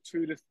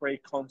 2 to 3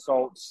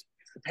 consults,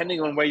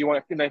 depending on where you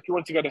want. If you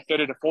want to go to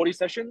 30 to 40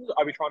 sessions,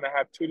 I'll be trying to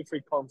have 2 to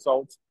 3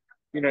 consults,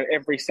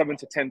 every 7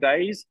 to 10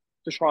 days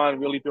to try and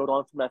really build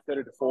on from that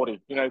 30 to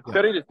 40.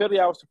 30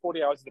 hours to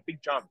 40 hours is a big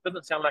jump.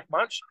 Doesn't sound like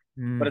much,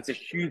 but it's a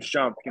huge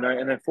jump, and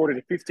then 40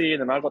 to 50,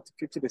 and then I got to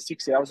 50 to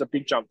 60 hours, a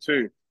big jump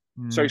too.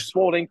 So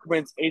small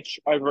increments each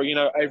over an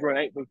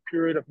 8-week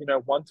period of,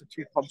 1 to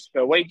 2 comps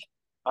per week.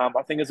 I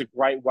think is a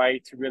great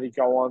way to really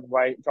go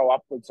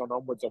upwards and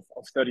onwards of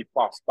 30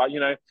 plus. But,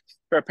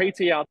 for a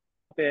PT out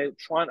there,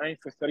 try and aim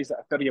for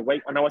 30 a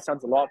week. I know it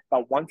sounds a lot,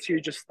 but once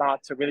you just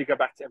start to really go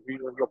back to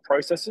your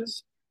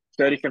processes,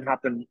 30 can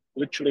happen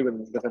literally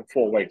within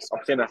 4 weeks.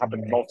 I've seen it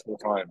happen multiple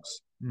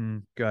times.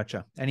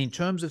 Gotcha. And in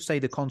terms of, say,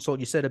 the consult,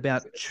 you said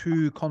about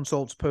 2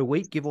 consults per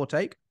week, give or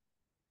take?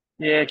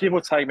 Yeah, give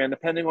or take, man.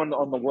 Depending on the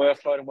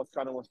workload and what's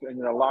going on with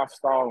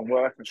lifestyle and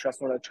work and stress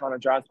and what they're trying to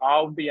judge,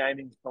 I'll be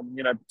aiming from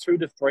 2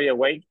 to 3 a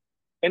week.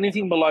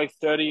 Anything below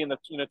 30 and the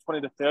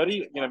 20 to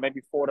 30,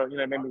 maybe 4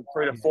 to maybe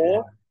 3 to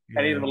 4,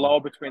 and even lower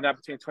between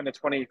 20 to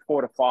 20,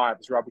 4 to 5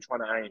 is where I'll be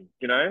trying to aim.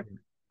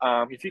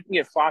 If you can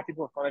get 5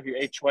 people in front of you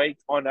each week,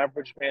 on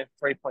average, man,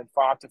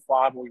 3.5 to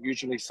 5 will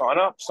usually sign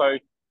up. So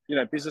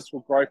business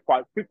will grow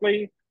quite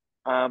quickly.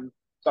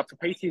 But for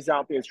PTs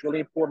out there, it's really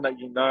important that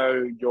you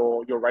know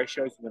your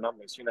ratios and the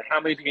numbers.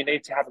 How many do you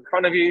need to have in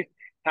front of you?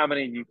 How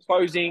many are you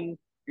closing?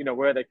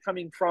 Where they're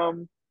coming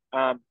from?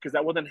 Because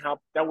that wouldn't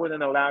help. That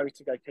wouldn't allow you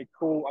to go, okay,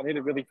 cool, I need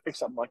to really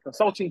fix up my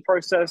consulting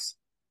process.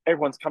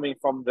 Everyone's coming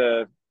from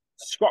the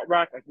squat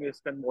rack. I need to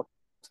spend more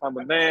time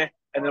in there,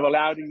 and it'll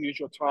allow you to use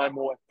your time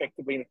more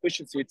effectively and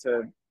efficiency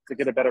to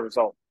get a better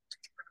result.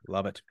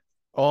 Love it.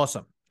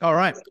 Awesome. All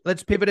right,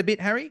 let's pivot a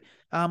bit, Harry.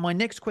 My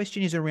next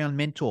question is around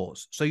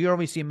mentors. So you're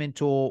obviously a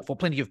mentor for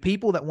plenty of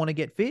people that want to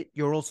get fit.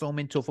 You're also a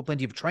mentor for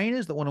plenty of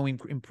trainers that want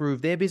to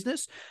improve their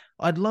business.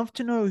 I'd love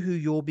to know who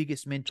your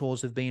biggest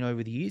mentors have been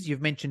over the years.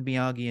 You've mentioned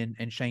Miyagi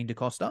and Shane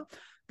DaCosta.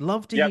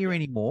 Love to hear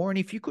any more. And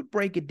if you could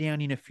break it down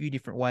in a few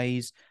different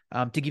ways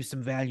to give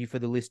some value for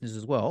the listeners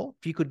as well,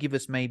 if you could give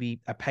us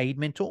maybe a paid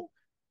mentor,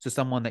 so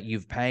someone that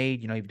you've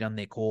paid, you've done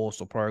their course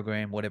or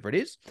program, whatever it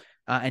is,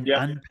 an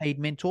unpaid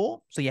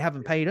mentor, so you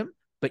haven't paid them,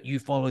 but you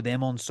follow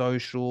them on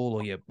social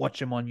or you watch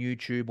them on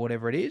YouTube,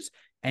 whatever it is,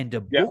 and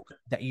a book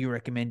that you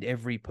recommend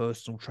every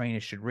personal trainer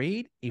should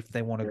read if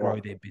they want to grow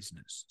their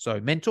business. So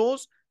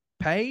mentors,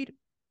 paid,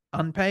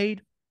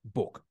 unpaid,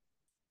 book.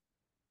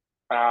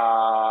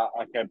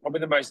 Okay, probably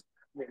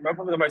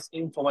the most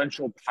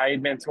influential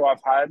paid mentor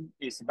I've had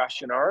is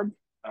Sebastian Oreb.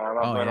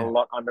 I've learned a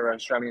lot under an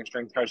Australian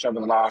strength coach over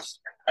the last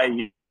 8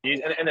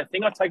 years. And the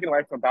thing I've taken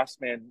away from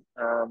Bassman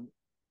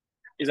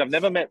is I've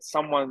never met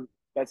someone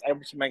that's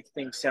able to make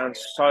things sound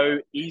so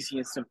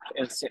easy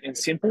and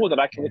simple that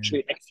I can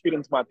literally execute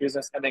into my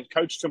business and then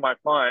coach to my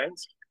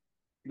clients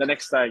the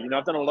next day.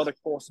 I've done a lot of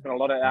courses, spent a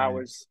lot of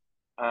hours,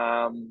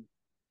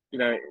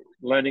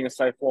 learning and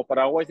so forth, but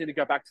I always need to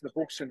go back to the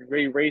books and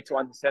reread to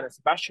understand it.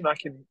 Sebastian, I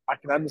can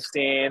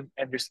understand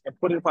and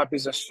put it in my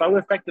business so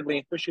effectively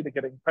and push you to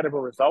get an incredible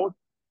result.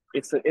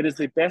 It is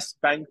the best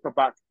bang for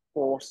buck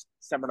course,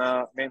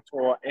 seminar,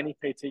 mentor, any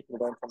PT can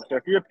learn from. So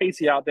if you're a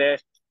PT out there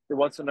who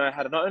wants to know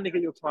how to not only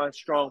get your clients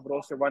strong, but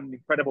also run an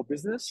incredible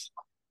business,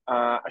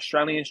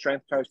 Australian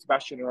strength coach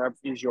Sebastian Oreb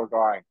is your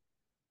guy.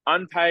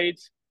 Unpaid,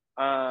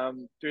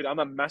 dude, I'm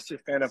a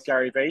massive fan of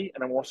Gary Vee,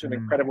 and I'm also an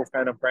incredible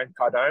fan of Grant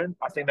Cardone.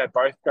 I think they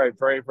both go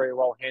very, very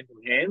well hand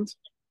in hand.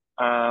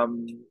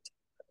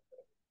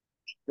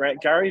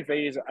 Gary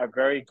Vee is a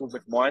very good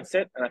with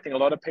mindset, and I think a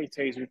lot of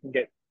PTs who can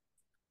get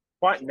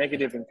quite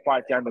negative and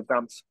quite down the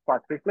dumps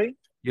quite quickly.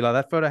 You like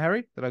that photo,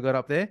 Harry, that I got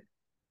up there?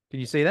 Can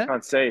you see that?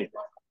 Can't see.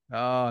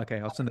 Oh, okay.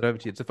 I'll send it over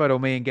to you. It's a photo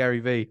of me and Gary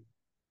Vee.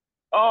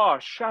 Oh,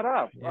 shut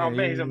up. Yeah,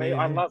 man, he's amazing.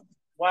 I love,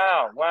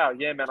 wow.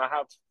 Yeah, man,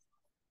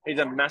 he's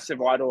a massive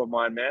idol of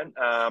mine, man.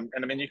 And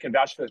I mean, you can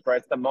vouch for this, bro.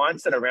 It's the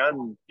mindset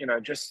around,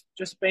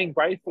 just being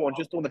grateful and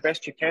just doing the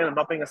best you can and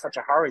not being in such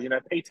a hurry.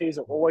 PTs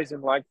are always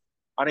in like,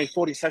 I need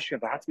 40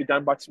 sessions. I have to be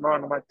done by tomorrow.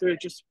 And I'm like, dude,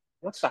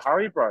 what's the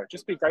hurry, bro?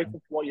 Just be grateful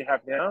for what you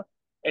have now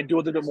and do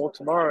a little more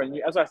tomorrow. And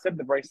as I said at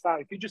the very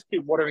start, if you just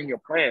keep watering your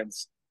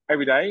plants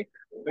every day,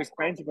 those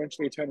plants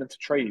eventually turn into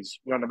trees.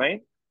 You know what I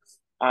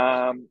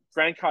mean?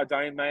 Grant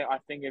Cardone, mate, I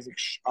think is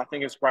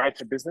great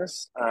for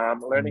business.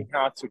 Learning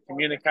how to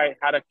communicate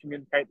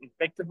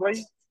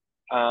effectively.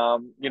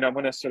 I'm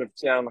going to sort of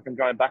sound like I'm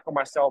going back on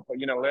myself, but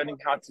learning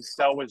how to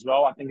sell as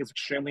well, I think is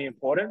extremely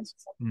important.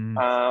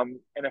 And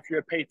if you're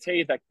a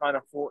PT that can't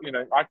afford,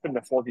 I couldn't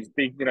afford these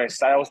big,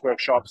 sales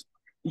workshops.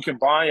 You can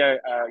buy a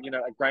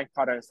Grant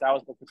Cardone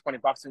sales book for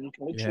 $20, and you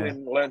can literally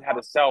learn how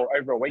to sell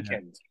over a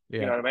weekend.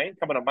 You know what I mean?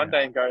 Come on a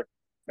Monday and go,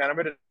 man, I'm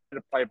ready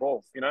to play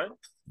ball.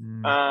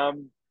 My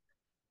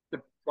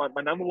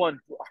number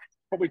one,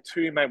 probably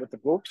 2, mate, with the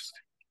books.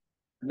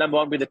 Number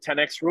 1 would be the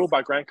 10X Rule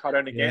by Grant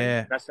Cardone again.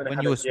 Yeah. That's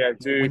when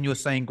you were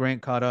saying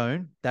Grant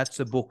Cardone,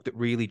 that's a book that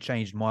really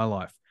changed my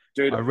life.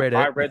 Dude, I read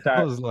that.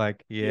 I was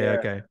like,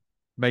 okay.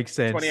 Makes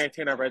sense.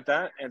 2018, I read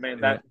that, and man,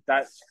 that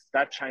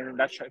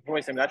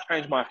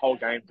changed my whole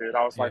game, dude.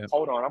 I was like,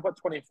 hold on, I've got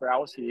 24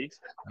 hours here.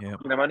 Yeah.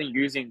 I'm only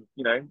using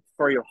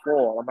 3 or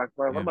 4. I'm like,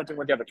 bro, what am I doing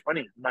with the other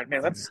 20? I'm like,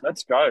 man,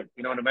 let's go.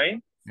 You know what I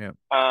mean? Yeah.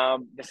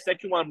 The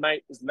second one,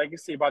 mate, is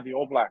Legacy by the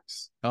All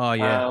Blacks. Oh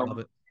yeah, love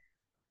it.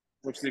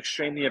 Which is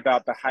extremely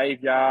about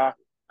behavior,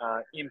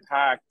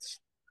 impact,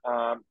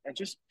 and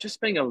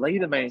just being a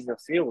leader, man, in your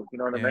field. You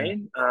know what I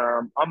mean?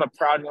 I'm a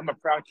proud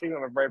kid.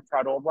 I'm a very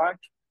proud All Black.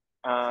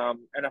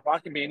 And if I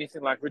can be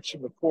anything like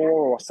Richard McCaw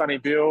or Sonny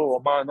Bill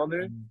or Maya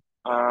Nonu,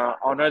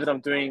 I'll know that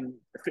I'm doing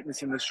the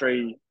fitness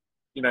industry,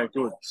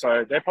 good.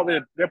 So they're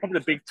probably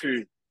the big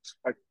 2,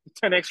 like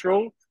the 10X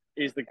Rule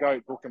is the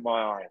GOAT book in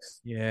my eyes.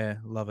 Yeah,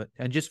 love it.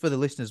 And just for the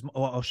listeners,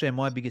 I'll share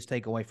my biggest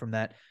takeaway from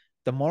that.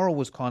 The moral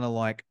was kind of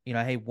like,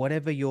 hey,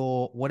 whatever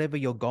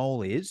your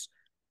goal is,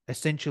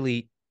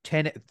 essentially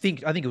I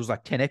think it was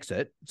like 10x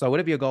it. So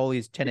whatever your goal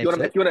is, 10x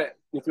it.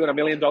 If you want $1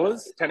 million,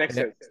 10x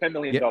it, $10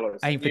 million.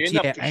 Aim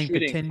for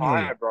 10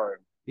 million, bro.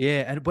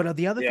 Yeah, but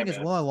the other thing as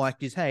well I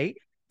liked is, hey,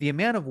 the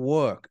amount of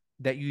work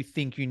that you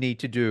think you need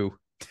to do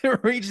to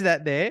reach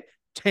that there,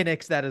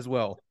 10x that as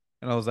well.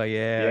 And I was like,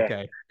 yeah,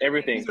 okay,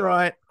 everything. He's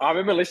right. I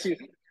remember listening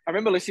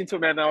to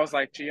him, and I was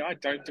like, gee, I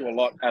don't do a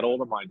lot at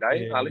all in my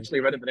day. Yeah. I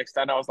literally read it the next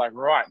day, and I was like,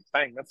 right,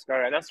 bang, let's go.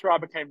 And that's where I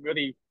became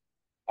really,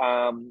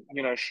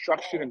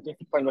 structured and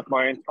disciplined with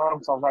my own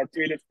time. So I was like,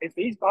 dude, if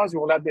these guys are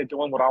all out there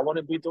doing what I want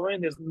to be doing,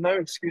 there's no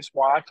excuse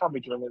why I can't be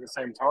doing it at the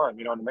same time.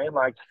 You know what I mean?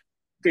 Like,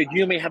 dude,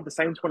 you and me have the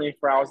same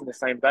 24 hours in the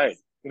same day.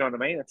 You know what I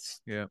mean?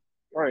 It's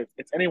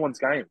anyone's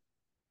game.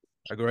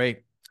 Agree.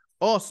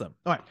 Awesome.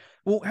 All right.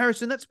 Well,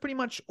 Harrison, that's pretty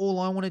much all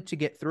I wanted to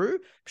get through.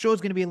 I'm sure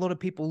there's going to be a lot of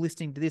people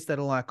listening to this that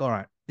are like, all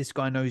right, this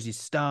guy knows his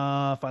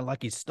stuff. I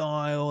like his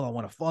style. I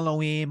want to follow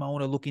him. I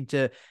want to look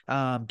into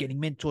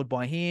getting mentored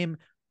by him.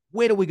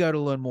 Where do we go to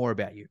learn more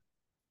about you?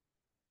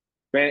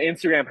 Man,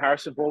 Instagram,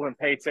 Harreson Baldwin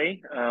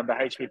PT, the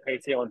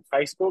HPPT on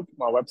Facebook.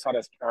 My website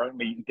is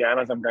currently down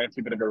as I'm going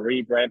through a bit of a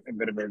rebrand.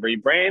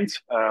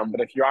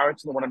 But if you are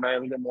interested and want to know a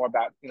little bit more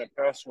about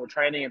personal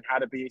training and how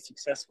to be a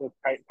successful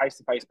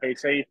face-to-face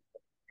PT,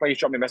 please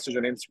drop me a message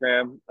on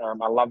Instagram.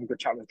 I love a good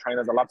chat with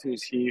trainers. I love to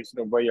just hear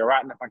sort of where you're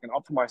at, and if I can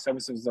offer my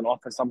services and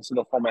offer some sort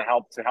of form of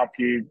help to help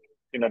you,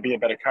 be a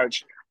better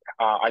coach,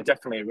 I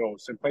definitely will.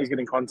 So please get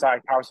in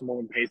contact. Harreson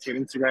Baldwin PT on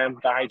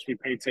Instagram, the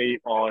HPPT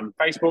on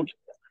Facebook,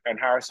 and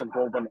Harreson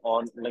Baldwin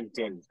on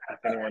LinkedIn.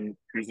 If anyone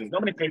uses,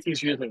 not many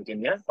PTs use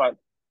LinkedIn yet, but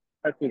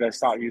hopefully they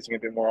start using it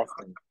a bit more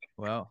often.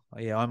 Well,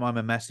 yeah, I'm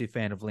a massive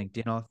fan of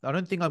LinkedIn. I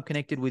don't think I'm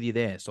connected with you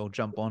there, so I'll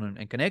jump on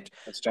and connect.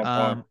 Let's jump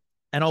on.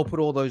 And I'll put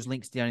all those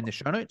links down in the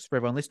show notes for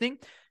everyone listening.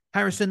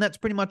 Harrison, that's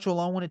pretty much all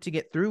I wanted to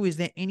get through. Is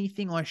there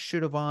anything I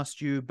should have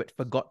asked you but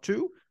forgot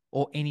to,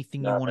 or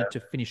anything you wanted to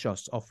finish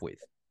us off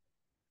with?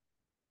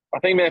 I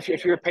think, man,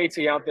 if you're a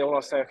PT out there,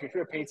 if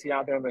you're a PT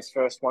out there in this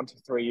first 1 to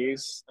 3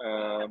 years,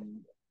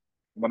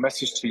 my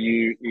message to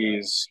you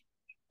is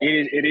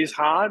it is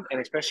hard,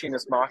 and especially in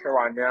this market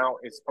right now,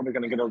 it's probably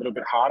going to get a little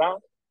bit harder.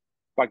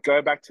 But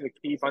go back to the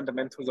key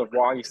fundamentals of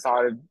why you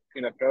started,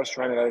 first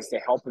training, that is to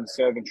help and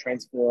serve and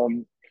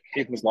transform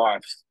people's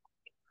lives.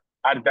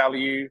 Add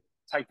value,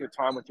 take your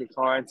time with your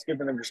clients, give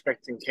them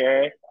respect and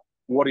care.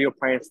 What are your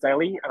plans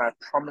daily? And I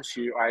promise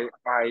you, I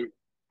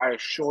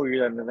assure you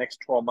that in the next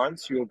 12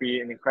 months, you'll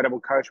be an incredible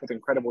coach with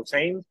incredible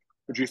teams,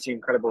 producing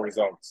incredible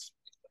results.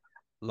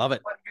 Love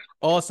it.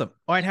 Awesome.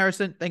 All right,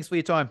 Harrison, thanks for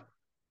your time.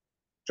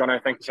 Jono,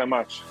 thank you so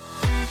much.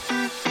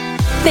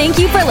 Thank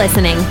you for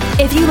listening.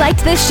 If you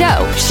liked this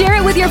show, share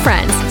it with your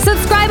friends,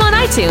 subscribe on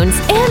iTunes,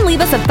 and leave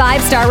us a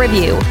 5-star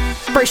review.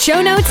 For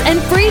show notes and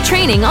free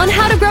training on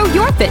how to grow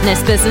your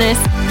fitness business,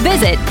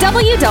 visit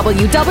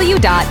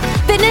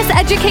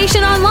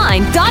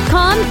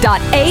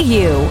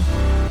www.fitnesseducationonline.com.au.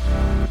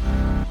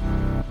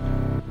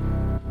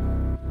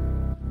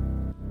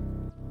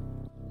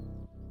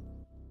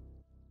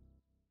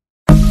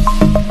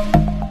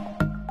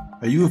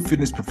 Are you a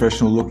fitness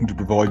professional looking to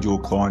provide your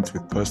clients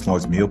with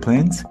personalised meal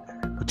plans?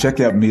 Well, check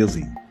out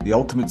Mealsy, the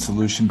ultimate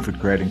solution for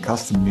creating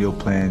custom meal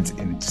plans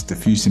in just a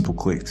few simple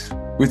clicks.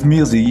 With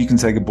Mealsy, you can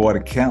say goodbye to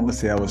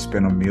countless hours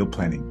spent on meal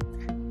planning.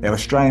 Our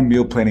Australian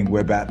meal planning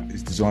web app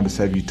is designed to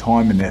save you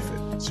time and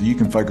effort, so you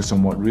can focus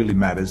on what really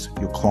matters,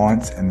 your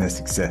clients and their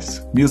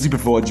success. Mealsy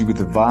provides you with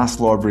a vast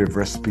library of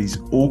recipes,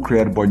 all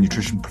created by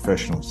nutrition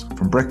professionals.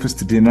 From breakfast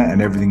to dinner and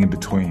everything in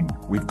between,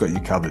 we've got you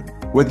covered.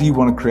 Whether you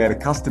want to create a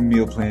custom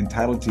meal plan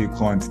tailored to your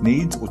client's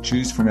needs or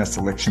choose from our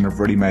selection of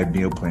ready-made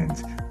meal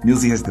plans,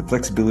 Mealsy has the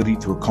flexibility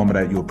to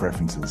accommodate your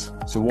preferences.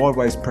 So why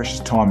waste precious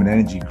time and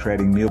energy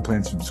creating meal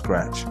plans from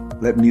scratch?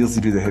 Let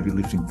Mealsy do the heavy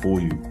lifting for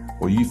you,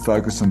 or you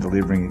focus on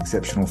delivering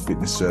exceptional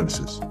fitness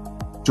services.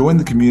 Join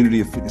the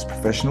community of fitness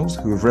professionals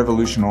who have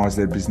revolutionised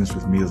their business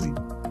with Mealsy.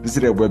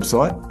 Visit our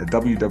website at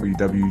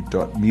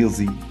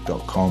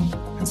www.mealsy.com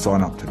and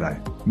sign up today.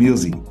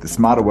 Mealsy, the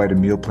smarter way to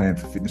meal plan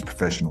for fitness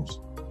professionals.